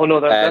 Oh, no,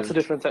 that's a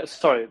different thing.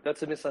 Sorry,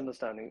 that's a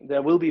misunderstanding.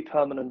 There will be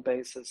permanent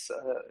bases,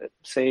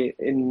 say,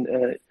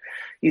 in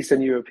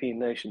Eastern European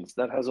nations.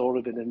 That has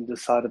already been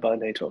decided by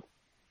NATO.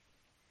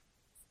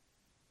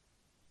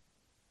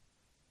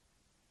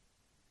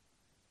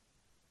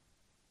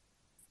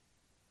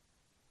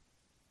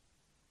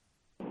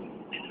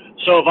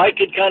 So if I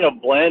could kind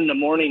of blend the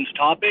morning's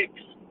topics.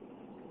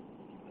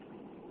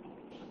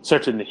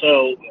 Certainly.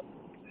 So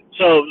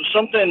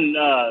something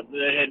that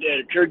had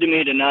occurred to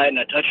me tonight, and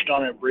I touched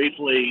on it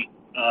briefly,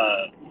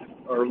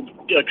 or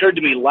it occurred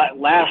to me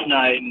last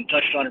night and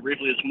touched on it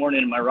briefly this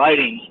morning in my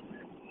writings,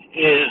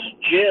 is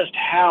just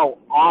how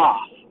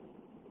off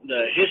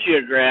the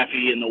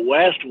historiography in the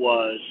West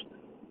was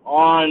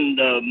on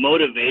the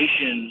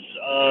motivations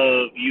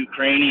of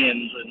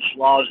Ukrainians and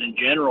Slavs in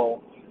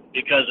general,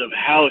 because of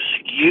how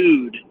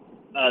skewed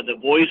the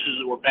voices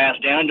that were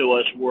passed down to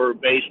us were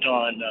based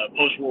on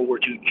post-World War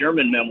II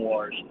German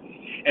memoirs.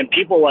 And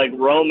people like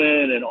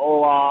Roman and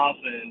Olaf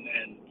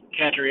and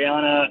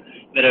Katerina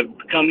that have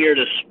come here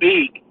to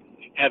speak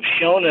have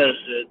shown us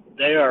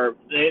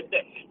that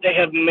they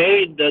have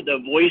made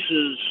the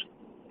voices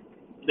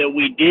that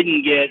we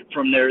didn't get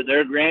from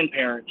their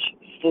grandparents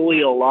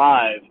fully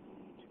alive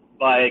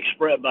by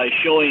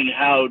showing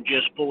how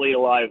just fully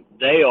alive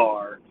they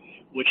are,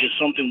 which is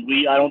something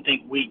I don't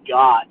think we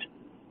got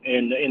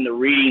in the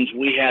readings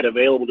we had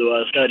available to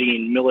us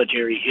studying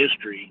military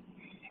history.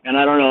 And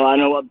I don't know, I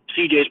know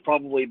CJ's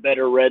probably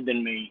better read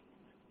than me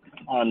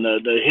on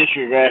the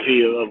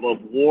historiography of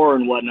war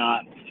and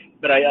whatnot,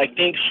 but I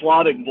think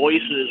Slavic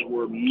voices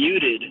were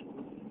muted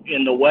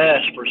in the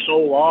West for so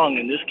long,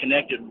 and this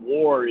connected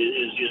war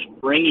is just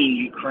bringing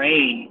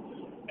Ukraine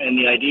and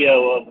the idea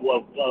of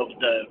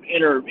the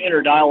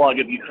inner dialogue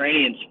of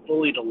Ukrainians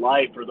fully to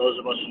life for those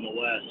of us in the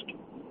West.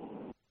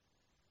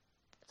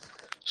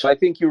 So I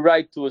think you're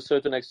right to a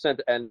certain extent,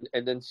 and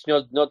it's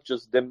not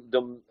just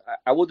them.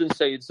 I wouldn't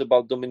say it's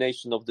about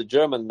domination of the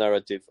German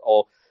narrative,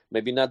 or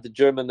maybe not the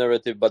German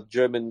narrative, but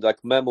German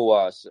like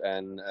memoirs,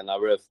 and I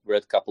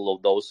read a couple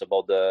of those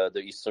about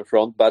the Eastern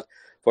Front. But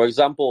for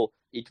example,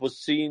 it was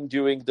seen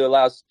during the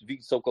last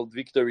so-called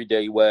Victory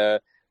Day,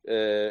 where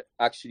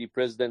actually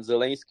President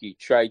Zelensky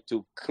tried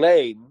to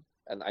claim,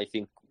 and I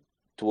think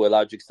to a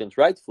large extent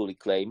rightfully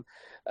claim,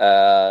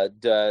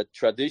 the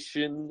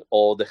tradition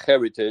or the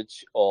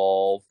heritage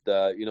of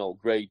the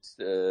great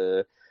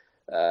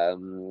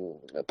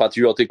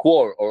patriotic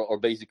war, or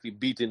basically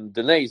beating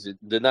the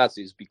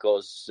Nazis,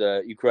 because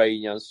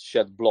Ukrainians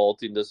shed blood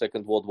in the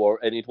Second World War,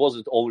 and it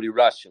wasn't only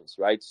Russians,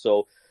 right?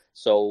 So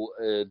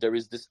there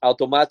is this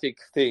automatic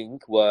thing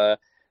where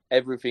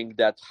everything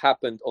that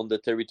happened on the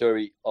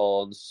territory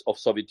of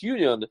Soviet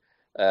Union,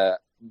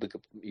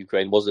 because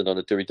Ukraine wasn't on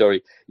the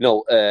territory,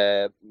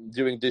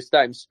 during these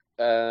times,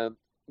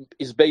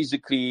 is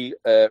basically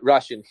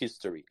Russian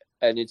history,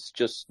 and it's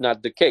just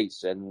not the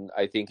case. And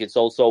I think it's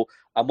also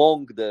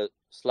among the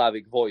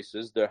Slavic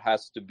voices there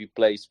has to be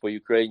place for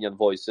Ukrainian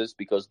voices,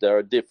 because they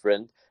are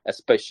different,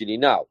 especially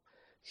now.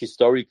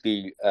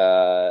 Historically,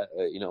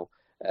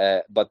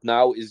 but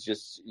now is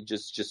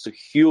just a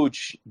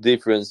huge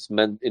difference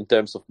in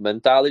terms of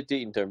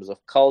mentality, in terms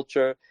of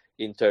culture,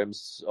 in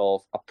terms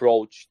of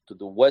approach to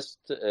the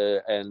West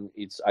and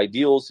its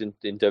ideals,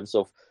 in terms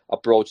of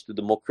approach to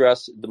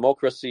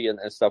democracy and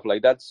stuff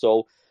like that.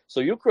 So So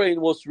Ukraine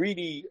was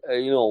really,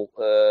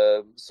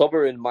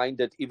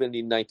 sovereign-minded even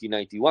in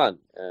 1991.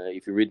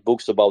 If you read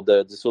books about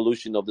the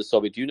dissolution of the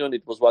Soviet Union,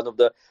 it was one of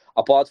the,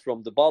 apart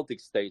from the Baltic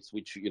states,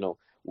 which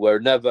were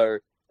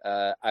never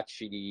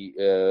actually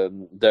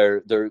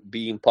their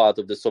being part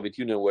of the Soviet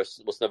Union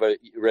was never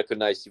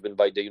recognized even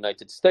by the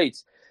United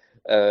States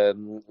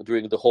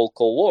during the whole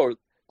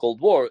Cold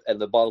War, and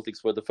the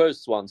Baltics were the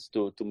first ones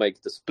to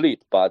make the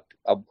split. But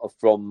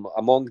from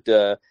among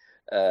the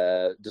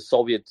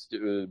Soviet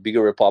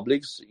bigger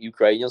republics,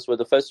 Ukrainians were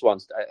the first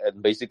ones,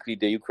 and basically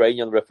the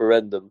Ukrainian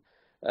referendum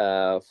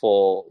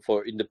for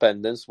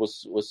independence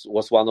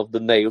was one of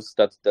the nails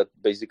that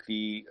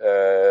basically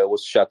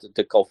was shut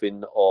the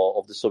coffin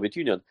of the Soviet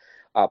Union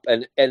up.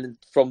 And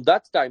from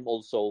that time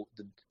also,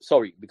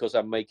 sorry, because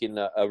I'm making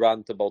a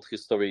rant about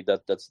history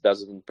that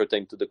doesn't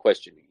pertain to the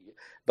question,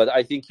 but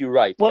I think you're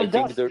right. Well,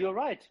 you're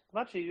right,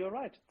 Maciej, you're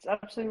right. It's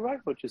absolutely right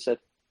what you said.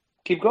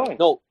 Keep going.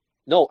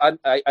 No,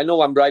 I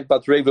know I'm right,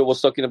 but Raver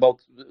was talking about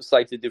a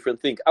slightly different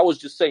thing. I was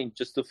just saying,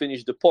 just to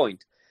finish the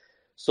point.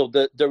 So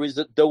there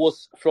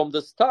was from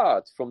the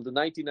start, from the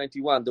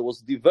 1991, there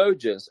was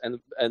divergence,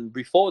 and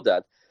before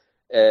that,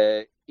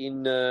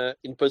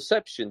 in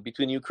perception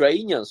between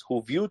Ukrainians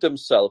who view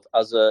themselves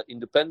as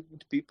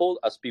independent people,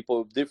 as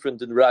people different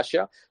than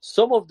Russia.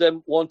 Some of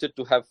them wanted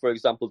to have, for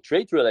example,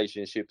 trade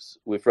relationships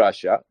with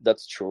Russia.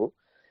 That's true.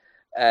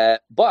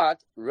 But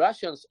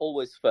Russians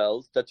always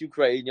felt that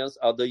Ukrainians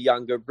are the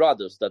younger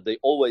brothers, that they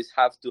always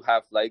have to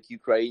have like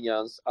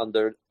Ukrainians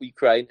under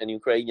Ukraine and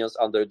Ukrainians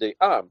under their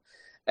arm.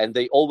 And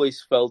they always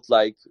felt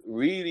like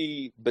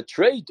really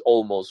betrayed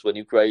almost when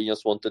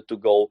Ukrainians wanted to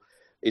go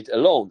it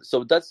alone.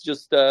 So that's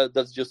just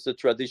a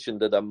tradition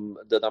that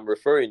I'm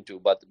referring to.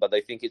 But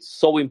I think it's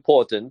so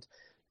important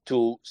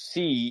to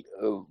see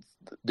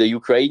the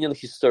Ukrainian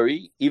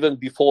history even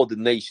before the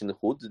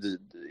nationhood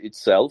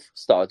itself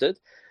started,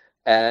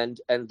 and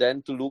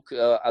then to look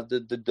at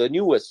the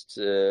newest,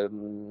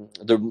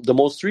 the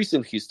most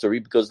recent history,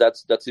 because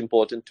that's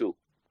important too.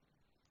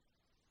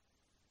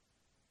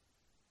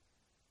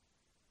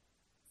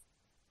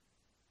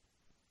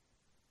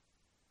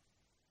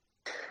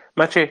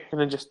 Maciej, can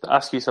I just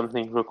ask you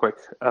something real quick?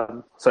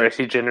 Sorry,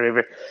 CJ and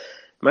Raver.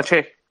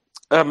 Maciej,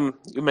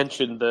 you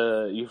mentioned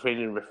the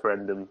Ukrainian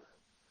referendum.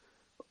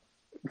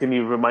 Can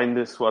you remind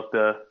us what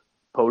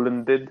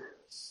Poland did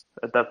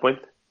at that point?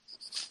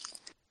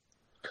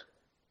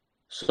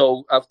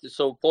 So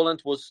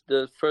Poland was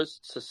the first.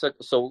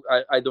 So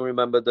I don't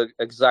remember the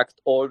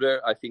exact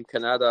order. I think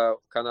Canada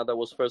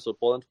was first, or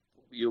Poland.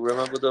 You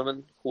remember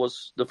them? Who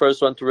was the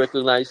first one to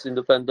recognize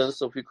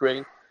independence of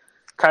Ukraine?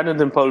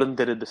 Canada and Poland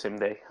did it the same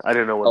day. I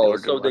don't know what the order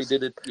was. So they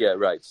did it. Yeah,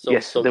 right. So,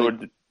 yes, so they were.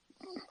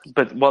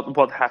 But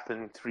what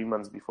happened 3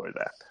 months before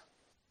that?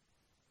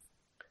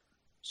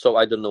 So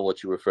I don't know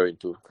what you're referring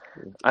to.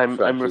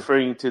 I'm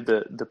referring to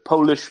the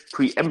Polish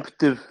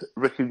preemptive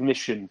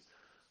recognition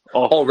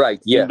of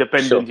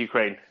independent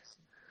Ukraine.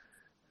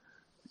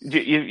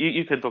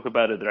 You can talk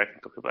about it, or I can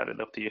talk about it.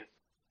 Up to you.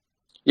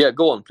 Yeah,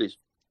 go on, please.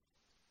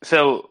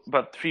 So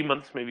about 3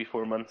 months, maybe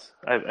 4 months,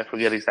 I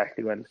forget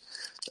exactly when,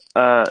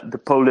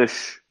 the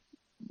Polish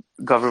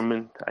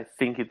government, I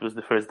think it was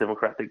the first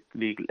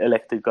democratically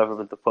elected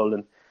government of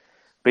Poland,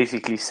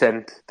 basically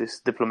sent this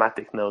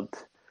diplomatic note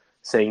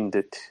saying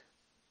that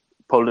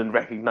Poland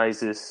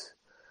recognizes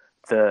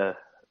the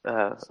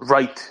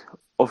right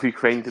of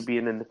Ukraine to be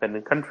an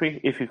independent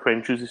country if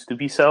Ukraine chooses to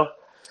be so,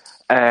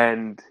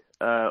 and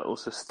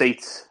also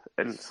states,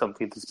 and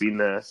something that's been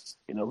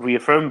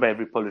reaffirmed by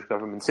every Polish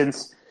government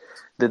since,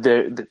 that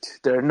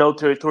there are no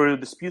territorial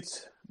disputes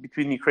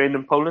between Ukraine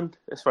and Poland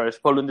as far as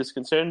Poland is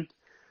concerned,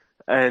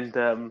 and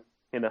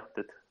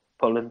that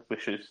Poland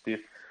wishes to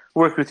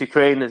work with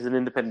Ukraine as an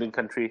independent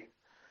country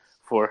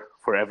for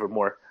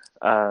forevermore,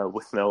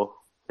 with no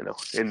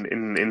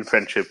in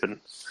friendship and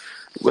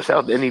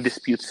without any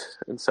disputes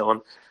and so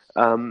on.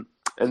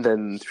 And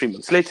then 3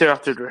 months later,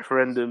 after the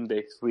referendum,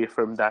 they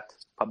reaffirmed that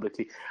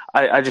publicly.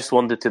 I just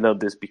wanted to note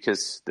this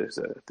because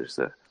there's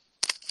a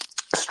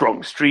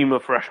strong stream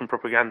of Russian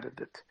propaganda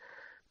that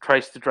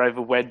tries to drive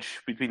a wedge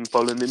between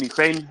Poland and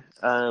Ukraine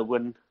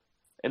when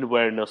and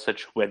where no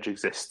such wedge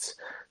exists.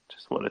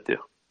 Just wanted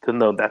to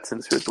note that,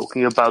 since we're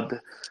talking about the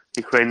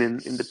Ukrainian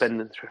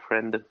independence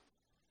referendum.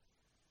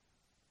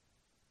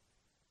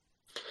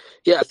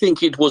 Yeah, I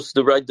think it was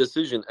the right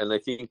decision, and I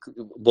think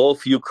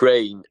both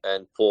Ukraine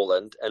and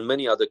Poland and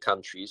many other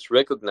countries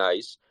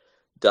recognize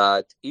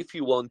that if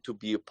you want to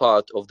be a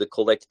part of the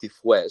collective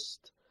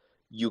West,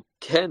 you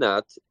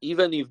cannot,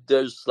 even if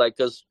there's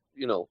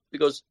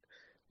because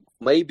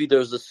maybe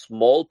there's a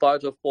small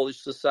part of Polish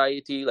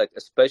society, like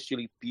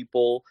especially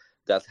people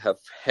that have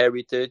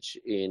heritage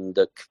in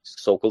the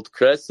so-called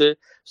Kresy,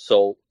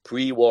 so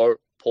pre-war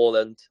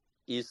Poland,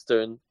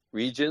 eastern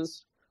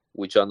regions,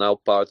 which are now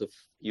part of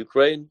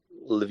Ukraine,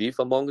 Lviv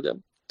among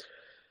them.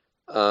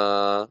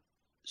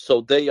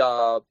 So they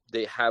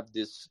have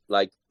this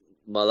like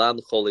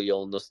melancholy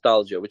or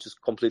nostalgia, which is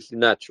completely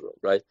natural,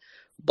 right?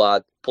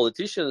 But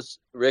politicians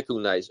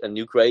recognize, and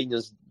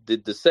Ukrainians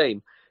did the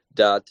same,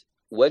 that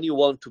when you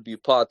want to be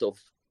part of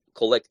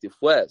collective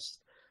West,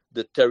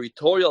 the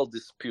territorial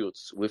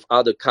disputes with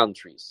other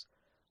countries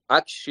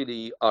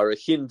actually are a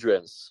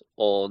hindrance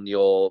on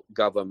your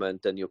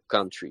government and your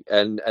country,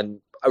 and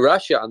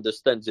Russia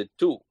understands it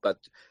too. But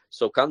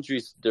so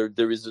countries,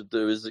 there is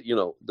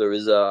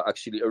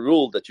actually a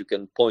rule that you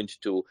can point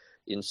to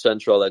in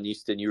Central and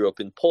Eastern Europe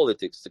in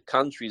politics. The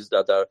countries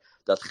that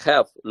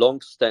have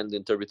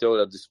long-standing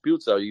territorial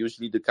disputes are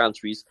usually the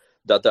countries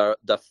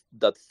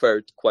that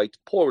fared quite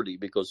poorly,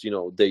 because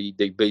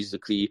they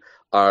basically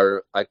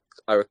are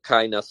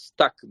kind of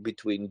stuck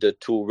between the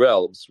two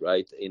realms,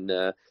 right?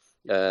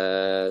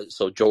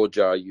 So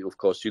Georgia, of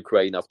course,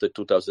 Ukraine after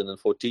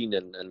 2014,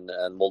 and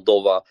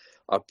Moldova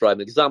are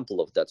prime example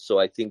of that. So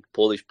I think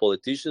Polish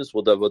politicians,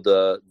 whatever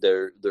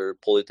their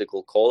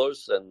political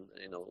colors and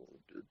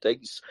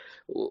takes,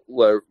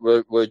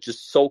 were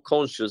just so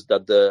conscious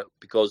that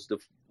because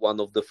one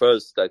of the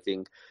first, I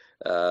think,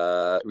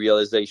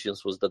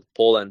 realizations was that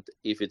Poland,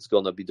 if it's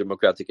going to be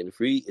democratic and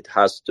free, it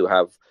has to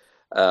have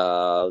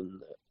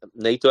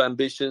NATO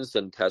ambitions,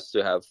 and has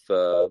to have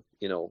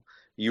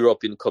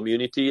European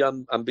community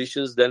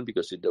ambitions then,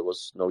 because there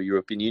was no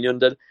European Union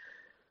then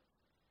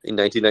in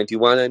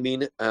 1991. I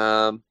mean,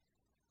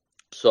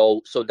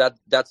 so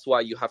that's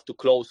why you have to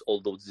close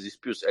all those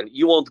disputes, and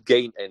you won't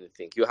gain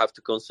anything. You have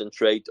to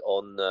concentrate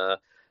on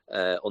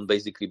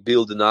basically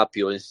building up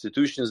your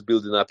institutions,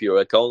 building up your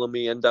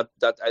economy, and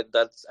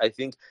that's I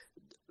think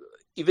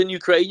even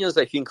Ukrainians,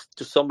 I think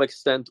to some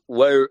extent,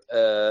 were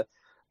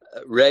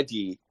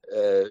ready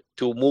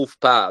to move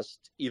past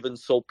even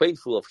so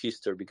painful of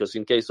history, because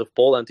in case of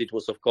Poland, it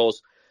was, of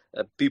course,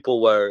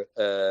 people were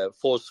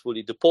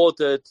forcefully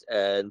deported,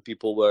 and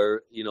people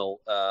were,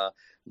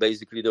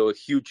 basically there were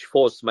huge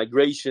forced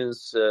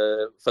migrations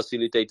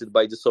facilitated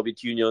by the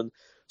Soviet Union.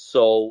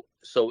 So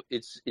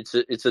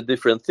it's a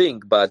different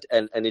thing, but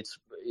and it's,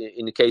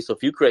 in the case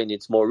of Ukraine,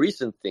 it's more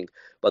recent thing.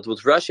 But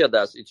what Russia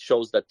does, it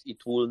shows that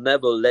it will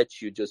never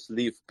let you just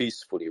live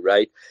peacefully,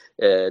 right?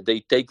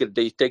 They've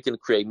taken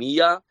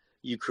Crimea.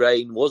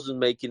 Ukraine wasn't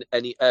making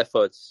any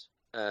efforts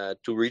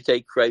to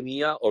retake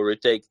Crimea or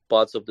retake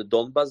parts of the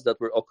Donbas that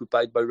were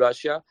occupied by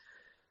Russia,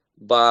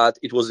 but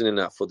it wasn't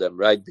enough for them,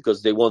 right?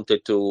 Because they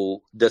wanted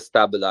to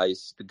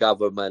destabilize the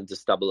government,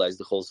 destabilize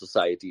the whole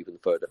society even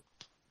further.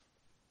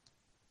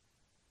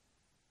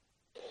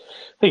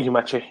 Thank you,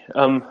 Maciej.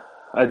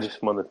 I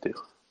just wanted to,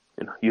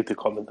 you to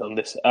comment on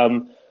this.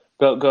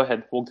 Go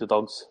ahead, walk the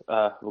dogs.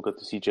 We'll go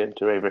to CJ and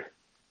to Raver.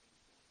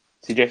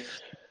 CJ?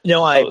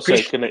 No,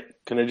 sorry,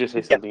 can I just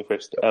say something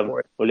first?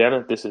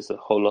 Oliana, this is a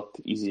whole lot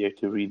easier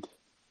to read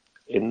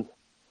in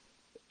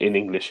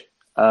English.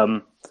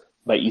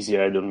 By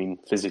easier, I don't mean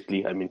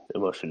physically, I mean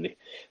emotionally.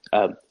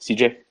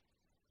 CJ?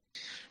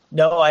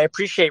 No, I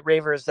appreciate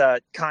Raver's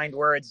kind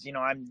words.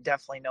 I'm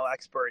definitely no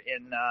expert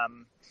in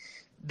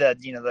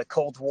the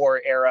Cold War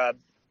era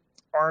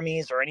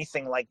armies or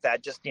anything like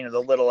that. Just the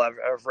little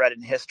I've read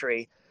in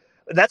history.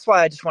 That's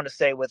why I just want to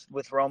say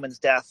with Roman's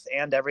death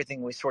and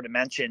everything we sort of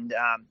mentioned,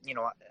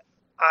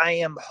 I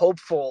am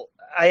hopeful.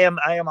 I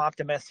am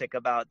optimistic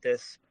about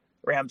this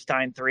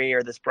Ramstein 3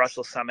 or this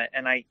Brussels summit,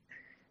 and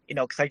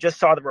because I just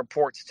saw the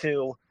reports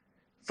too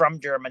from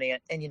Germany,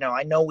 and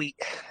I know we've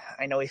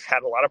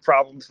had a lot of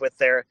problems with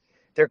their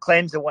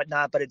claims and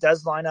whatnot, but it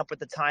does line up with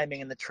the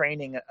timing and the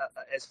training,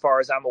 as far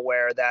as I'm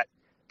aware, that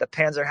the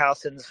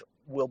Panzerhausens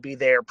will be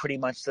there pretty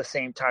much the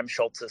same time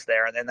Schultz is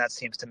there, and then that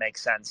seems to make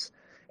sense.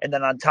 And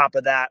then on top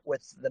of that,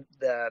 with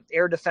the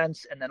air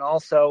defense, and then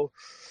also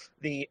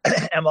the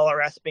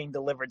MLRS being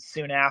delivered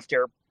soon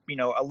after,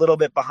 a little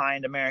bit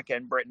behind America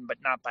and Britain, but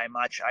not by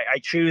much. I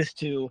choose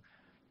to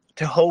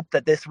hope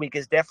that this week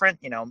is different,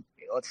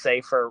 let's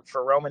say for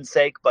Roman's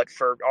sake, but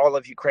for all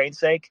of Ukraine's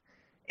sake.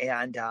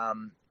 And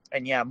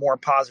yeah, more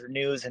positive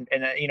news. And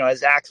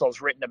as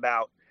Axel's written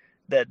about,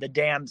 the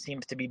dam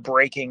seems to be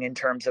breaking in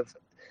terms of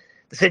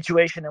the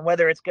situation, and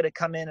whether it's going to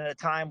come in at a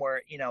time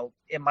where,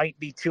 it might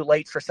be too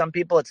late for some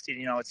people. It's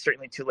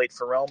certainly too late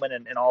for Roman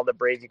and all the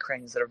brave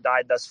Ukrainians that have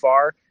died thus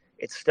far.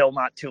 It's still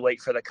not too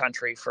late for the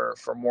country for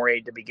more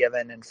aid to be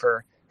given, and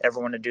for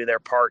everyone to do their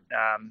part.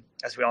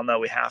 As we all know,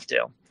 we have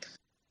to.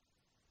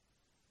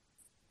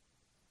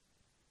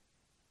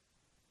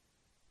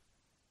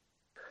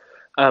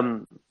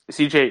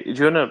 CJ, do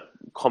you want to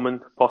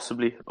comment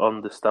possibly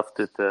on the stuff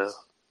that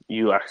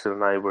you, Axel,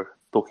 and I were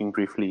talking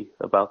briefly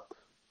about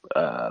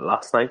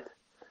last night?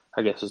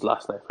 I guess it was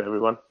last night for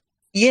everyone.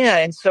 Yeah,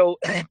 and so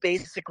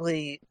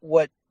basically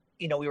what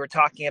we were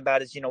talking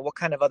about is what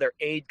kind of other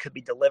aid could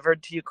be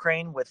delivered to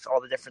Ukraine with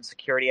all the different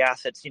security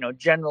assets,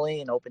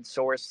 generally in open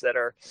source that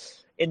are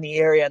in the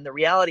area. And the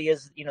reality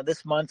is,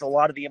 this month a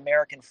lot of the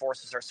American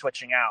forces are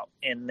switching out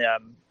in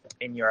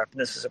Europe, and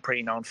this is a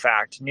pretty known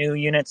fact. New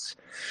units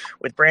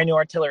with brand new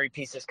artillery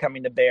pieces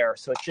coming to bear.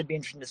 So it should be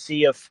interesting to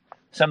see if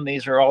some of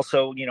these are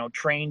also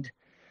trained,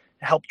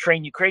 help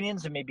train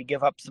Ukrainians, and maybe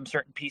give up some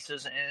certain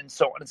pieces and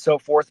so on and so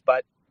forth.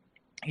 But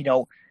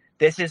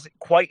this is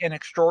quite an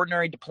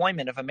extraordinary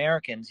deployment of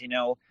Americans.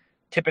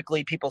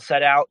 Typically people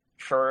set out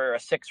for a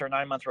 6 or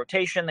 9 month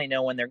rotation. They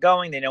know when they're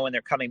going, they know when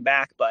they're coming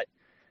back, but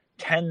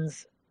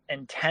tens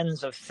and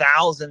tens of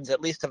thousands,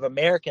 at least, of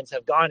Americans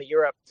have gone to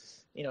Europe,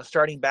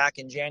 starting back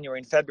in January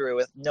and February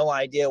with no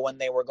idea when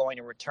they were going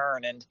to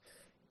return. And,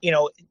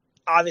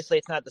 obviously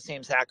it's not the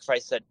same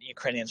sacrifice that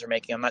Ukrainians are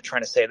making. I'm not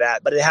trying to say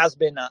that, but it has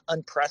been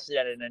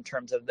unprecedented in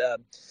terms of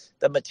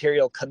the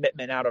material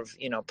commitment out of,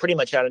 pretty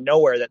much out of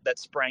nowhere that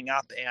sprang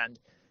up. And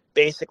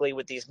basically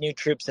with these new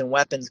troops and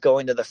weapons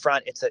going to the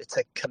front, it's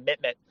a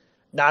commitment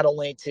not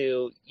only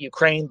to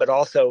Ukraine, but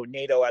also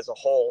NATO as a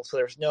whole. So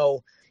there's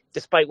no,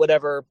 despite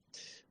whatever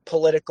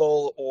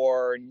political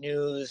or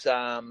news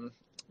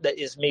that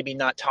is maybe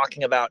not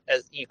talking about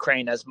as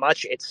Ukraine as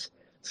much, it's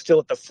still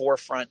at the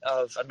forefront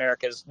of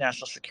America's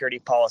national security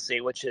policy,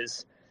 which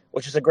is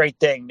a great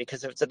thing,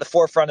 because if it's at the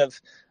forefront of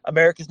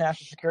America's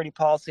national security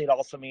policy, it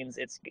also means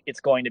it's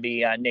going to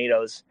be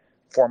NATO's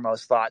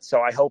foremost thought.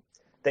 So I hope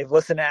they've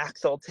listened to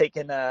Axel,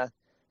 taken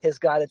his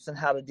guidance on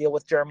how to deal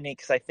with Germany,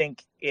 because I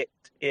think it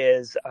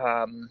is.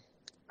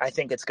 I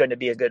think it's going to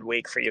be a good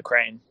week for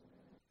Ukraine.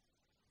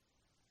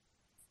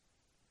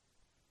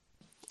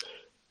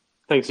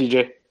 Thanks,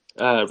 CJ.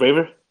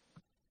 Raver?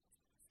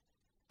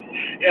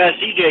 Yeah,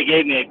 CJ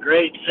gave me a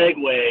great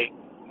segue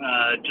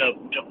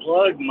to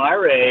plug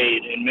Myra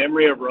Aid in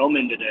memory of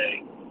Roman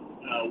today.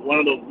 One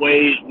of the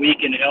ways we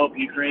can help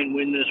Ukraine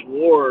win this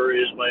war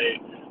is by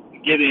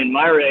giving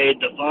Myra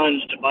Aid the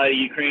funds to buy the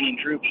Ukrainian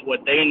troops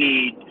what they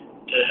need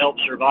to help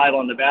survive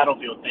on the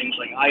battlefield, things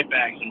like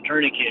IFAKs and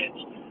tourniquets,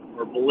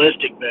 or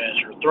ballistic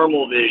vests, or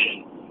thermal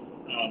vision.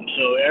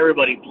 So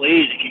everybody,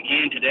 please, if you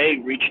can today,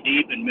 reach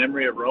deep in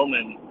memory of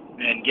Roman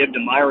and give to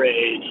Myra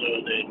Aid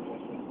so that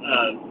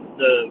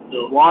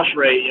the loss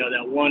rate,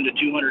 that 1 to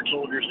 200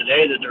 soldiers a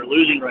day that they're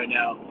losing right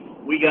now,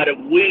 we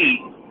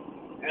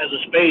as a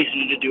space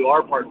need to do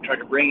our part to try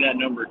to bring that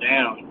number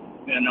down.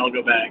 And I'll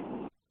go back.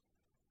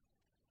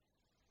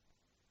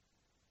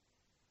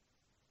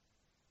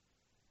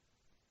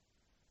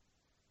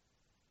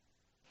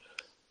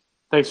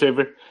 Thanks,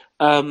 Raver.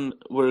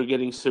 We're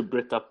getting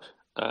Subrit up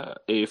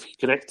if he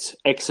connects.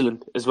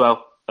 Excellent as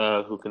well,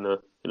 who can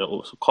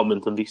also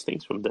comment on these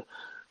things from the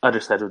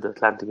other side of the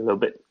Atlantic a little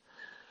bit.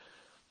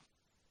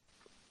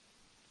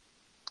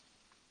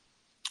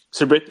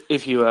 So, Britt,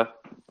 if you want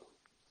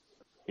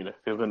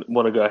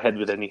to go ahead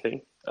with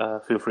anything,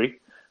 feel free.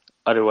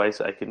 Otherwise,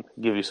 I can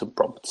give you some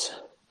prompts.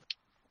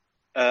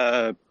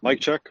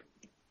 Mic check.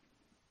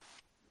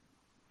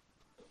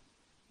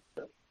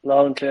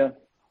 Loud and clear.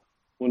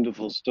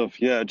 Wonderful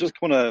stuff. Yeah,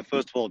 just want to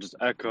first of all just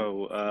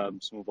echo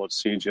some of what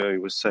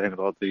CJ was saying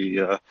about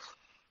the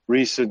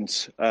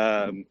recent,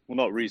 well,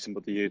 not recent,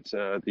 but the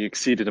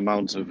exceeded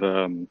amount of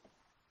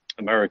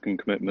American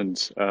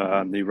commitment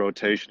and the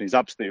rotation. He's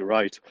absolutely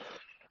right.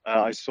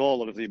 I saw a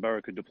lot of the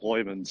American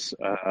deployments,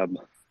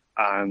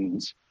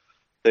 and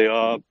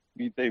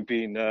they've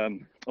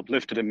been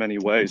uplifted in many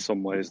ways.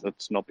 Some ways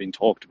that's not been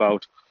talked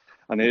about,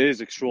 and it is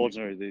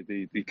extraordinary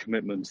the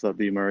commitments that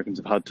the Americans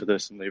have had to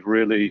this, and they've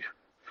really.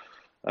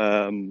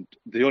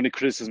 The only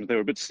criticism, they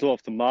were a bit slow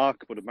off the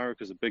mark, but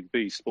America's a big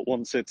beast. But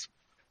once it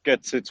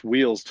gets its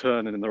wheels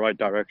turning in the right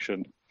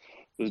direction,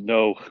 there's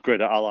no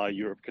greater ally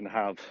Europe can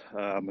have,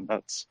 and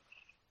that's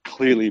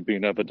clearly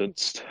been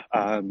evidenced.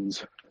 And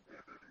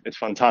it's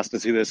fantastic to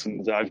see this,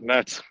 and I've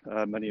met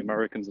many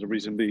Americans that are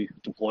recently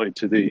deployed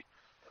to the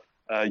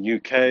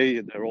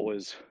UK. They're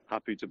always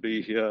happy to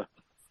be here.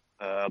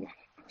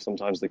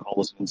 Sometimes they call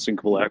us an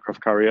unsinkable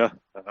aircraft carrier,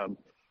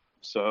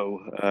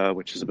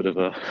 which is a bit of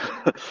a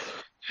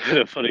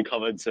funny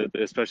comment,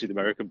 especially the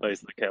American base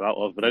that they came out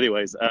of. But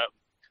anyways,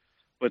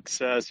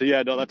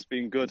 that's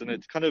been good, and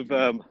it's kind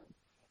of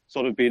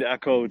sort of been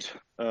echoed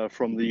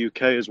from the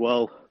UK as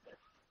well.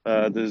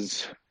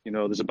 There's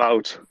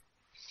about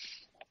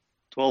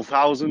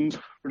 12,000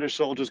 British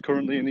soldiers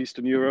currently in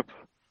Eastern Europe,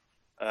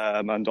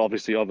 and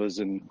obviously others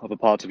in other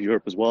parts of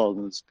Europe as well.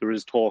 There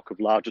is talk of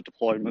larger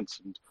deployments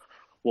and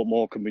what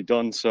more can be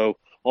done. So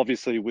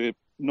obviously we're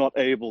not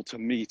able to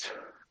meet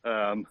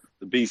the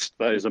beast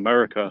that is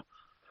America,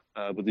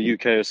 but the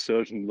UK is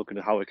certainly looking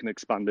at how it can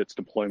expand its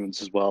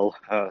deployments as well.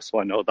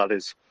 So I know that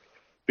is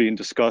being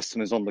discussed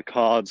and is on the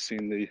cards,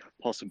 seeing the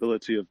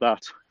possibility of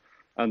that.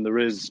 And there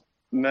is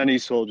many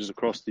soldiers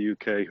across the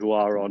UK who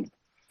are on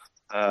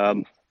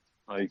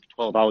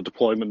 12-hour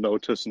deployment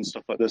notice and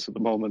stuff like this at the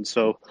moment.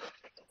 So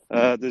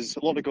there's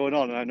a lot of going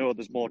on, and I know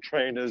there's more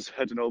trainers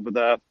heading over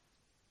there.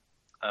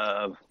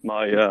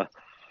 My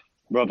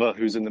brother,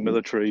 who's in the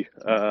military,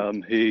 a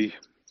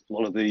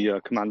lot of the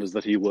commanders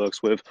that he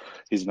works with,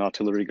 he's an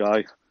artillery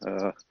guy,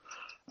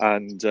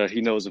 and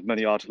he knows of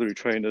many artillery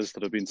trainers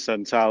that have been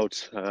sent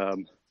out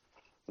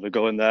that are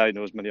going there. He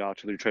knows many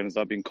artillery trainers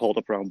that have been called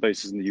up around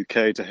bases in the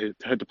UK to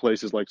head to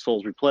places like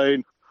Salisbury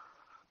Plain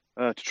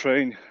to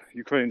train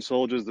Ukrainian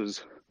soldiers.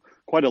 There's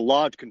quite a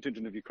large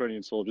contingent of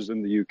Ukrainian soldiers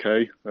in the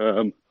UK,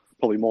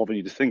 probably more than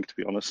you'd think, to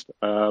be honest.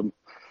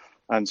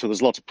 And so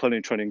there's lots of plenty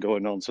of training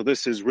going on. So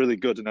this is really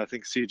good, and I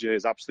think CJ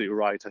is absolutely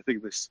right. I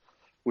think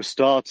we're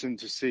starting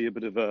to see a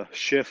bit of a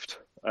shift,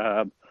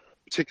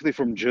 particularly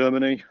from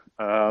Germany.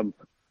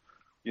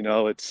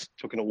 It's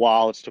taken a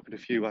while. It's taken a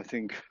few, I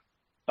think,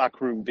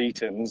 backroom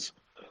beatings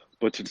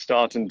but it's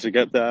starting to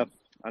get there.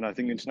 And I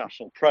think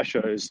international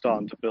pressure is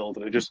starting to build.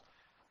 And it just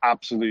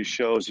absolutely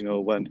shows,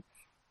 when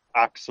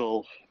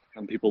Axel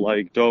and people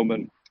like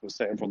Doman were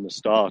saying from the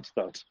start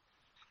that,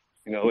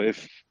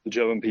 if the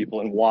German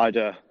people and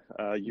wider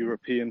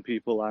European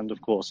people, and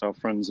of course our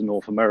friends in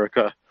North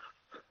America,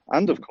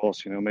 and of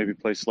course, maybe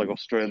places like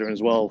Australia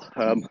as well,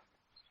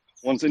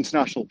 once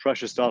international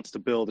pressure starts to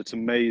build, it's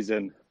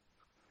amazing,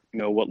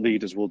 what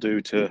leaders will do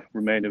to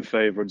remain in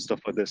favor and stuff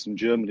like this. And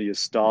Germany is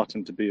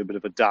starting to be a bit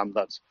of a dam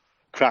that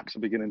cracks are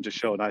beginning to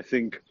show. And I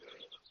think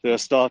they're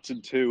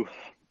starting to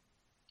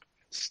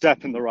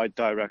step in the right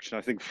direction.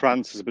 I think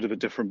France is a bit of a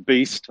different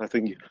beast. I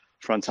think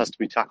France has to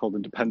be tackled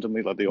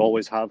independently like they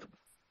always have.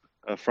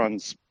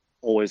 France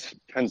always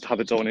tends to have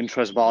its own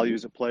interest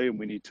values at play, and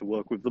we need to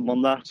work with them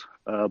on that.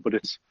 But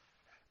it's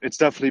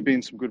definitely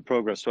been some good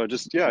progress. So I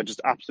just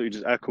absolutely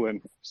just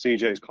echoing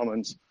CJ's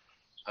comments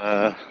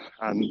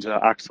and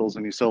Axel's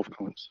and yourself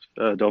comments,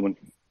 Doman.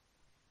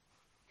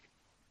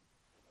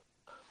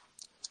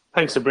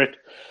 Thanks, Britt.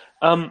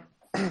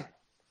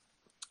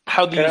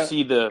 How do you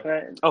see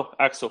the... Oh,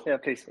 Axel. Yeah,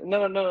 please.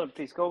 No,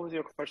 please go with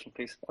your question,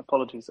 please.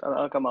 Apologies.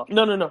 I'll come after.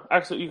 No.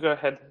 Axel, you go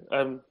ahead.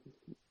 I'll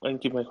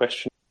give my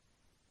question.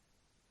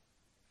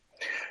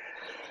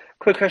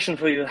 Quick question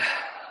for you,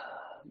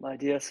 my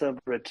dear Sir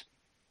Britt.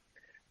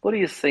 What do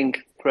you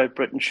think Great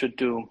Britain should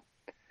do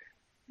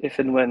if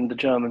and when the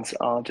Germans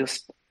are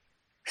just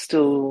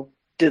still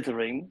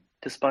dithering,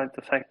 despite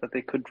the fact that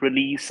they could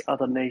release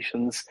other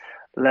nations'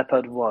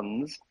 Leopard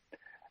 1s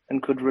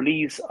and could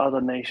release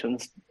other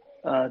nations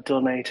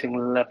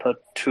donating Leopard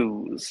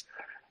 2s?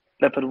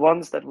 Leopard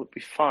 1s, that would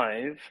be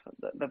 5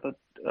 Leopard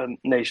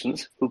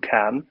nations who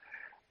can.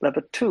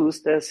 Leopard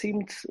 2s, there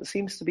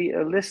seems to be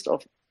a list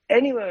of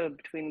anywhere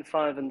between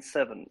 5 and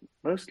 7,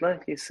 most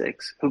likely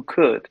 6, who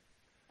could.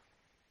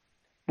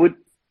 Would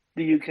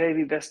the UK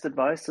be best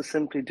advised to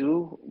simply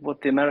do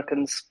what the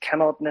Americans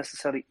cannot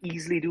necessarily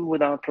easily do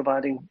without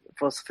providing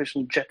for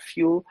sufficient jet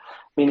fuel,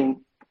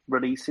 meaning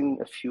releasing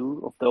a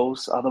few of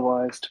those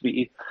otherwise to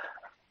be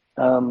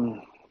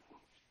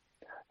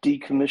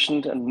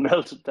decommissioned and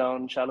melted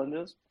down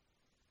Challengers?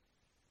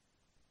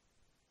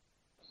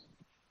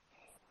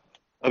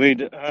 I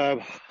mean,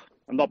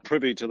 I'm not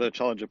privy to the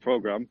Challenger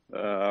program.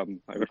 I've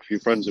got a few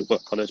friends who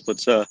work on it,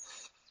 but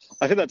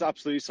I think that's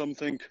absolutely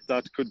something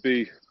that could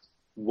be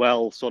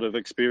well sort of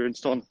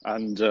experienced on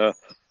and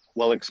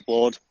well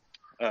explored.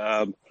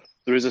 There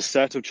is a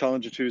set of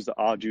Challenger 2s that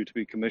are due to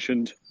be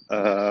decommissioned,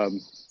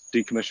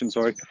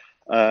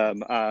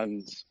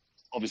 and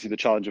obviously the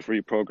Challenger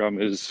 3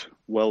 program is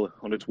well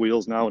on its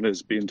wheels now and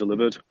is being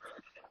delivered.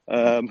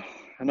 And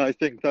I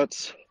think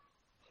that's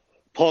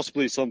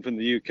possibly something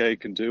the UK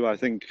can do. I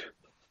think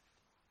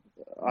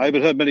I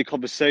haven't heard many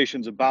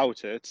conversations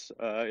about it.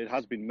 It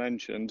has been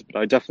mentioned, but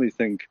I definitely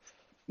think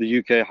the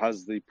UK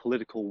has the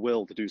political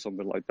will to do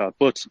something like that.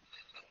 But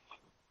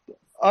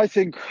I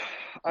think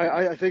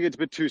it's a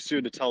bit too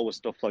soon to tell with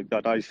stuff like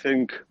that. I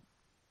think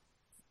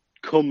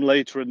come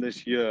later in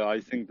this year, I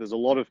think there's a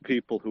lot of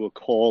people who are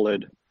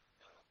calling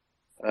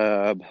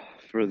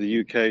for the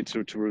UK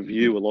to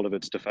review a lot of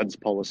its defence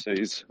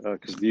policies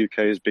because the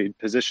UK has been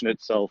positioning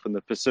itself in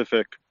the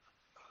Pacific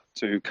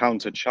to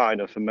counter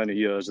China for many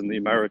years, and the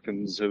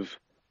Americans have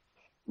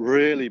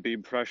really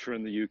been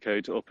pressuring the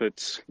UK to up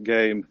its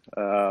game.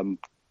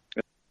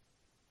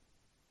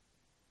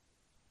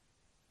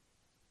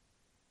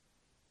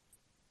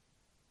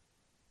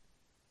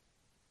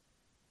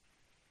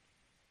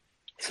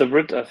 So,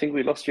 Britt, I think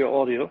we lost your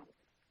audio.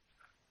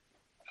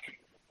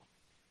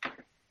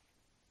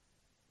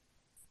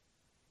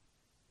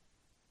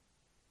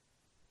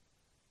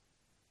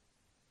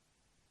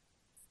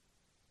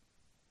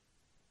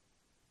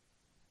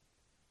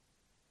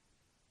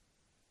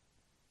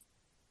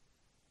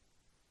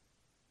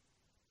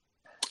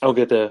 I'll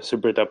get Sir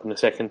Britt up in a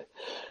second.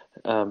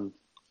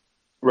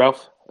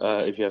 Ralph,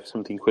 if you have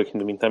something quick in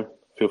the meantime,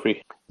 feel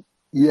free.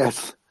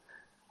 Yes.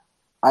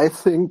 I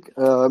think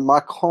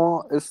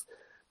Macron is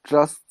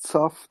just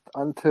soft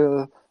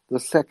until the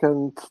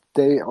second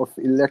day of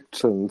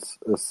elections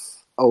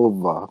is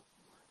over.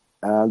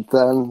 And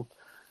then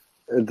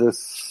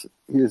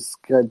he's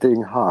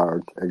getting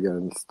hard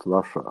against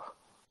Russia.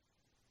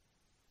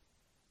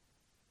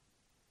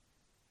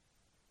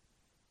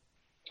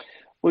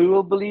 We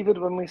will believe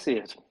it when we see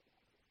it.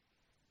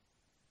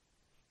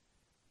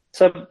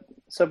 So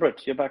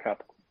Britt, you're back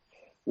up.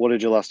 What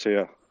did you last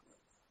hear?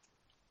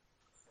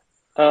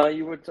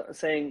 You were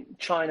saying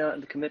China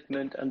and the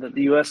commitment, and that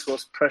the US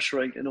was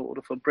pressuring in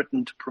order for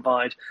Britain to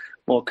provide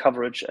more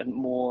coverage and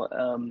more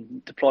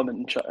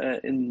deployment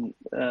in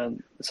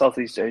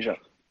Southeast Asia.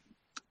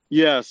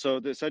 Yeah, so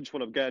essentially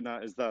what I'm getting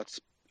at is that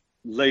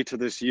later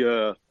this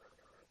year,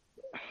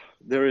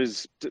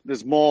 there's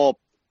more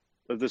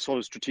of this sort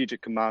of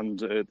strategic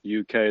command at the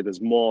UK.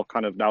 There's more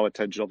kind of now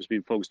attention obviously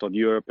being focused on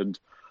Europe and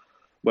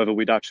whether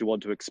we'd actually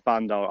want to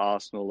expand our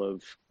arsenal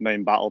of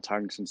main battle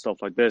tanks and stuff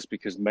like this,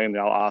 because mainly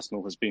our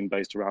arsenal has been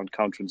based around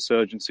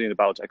counterinsurgency and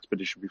about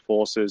expeditionary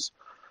forces.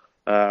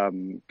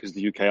 because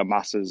the UK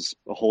amasses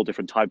a whole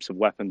different types of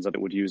weapons that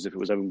it would use if it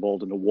was ever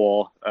involved in a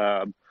war.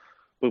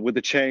 But with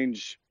the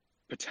change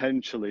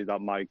potentially that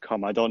might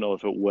come, I don't know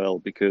if it will,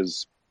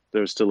 because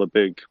there's still a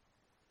big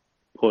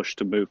push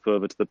to move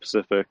further to the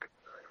Pacific.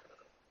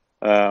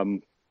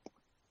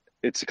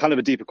 It's kind of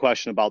a deeper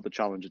question about the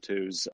Challenger 2s.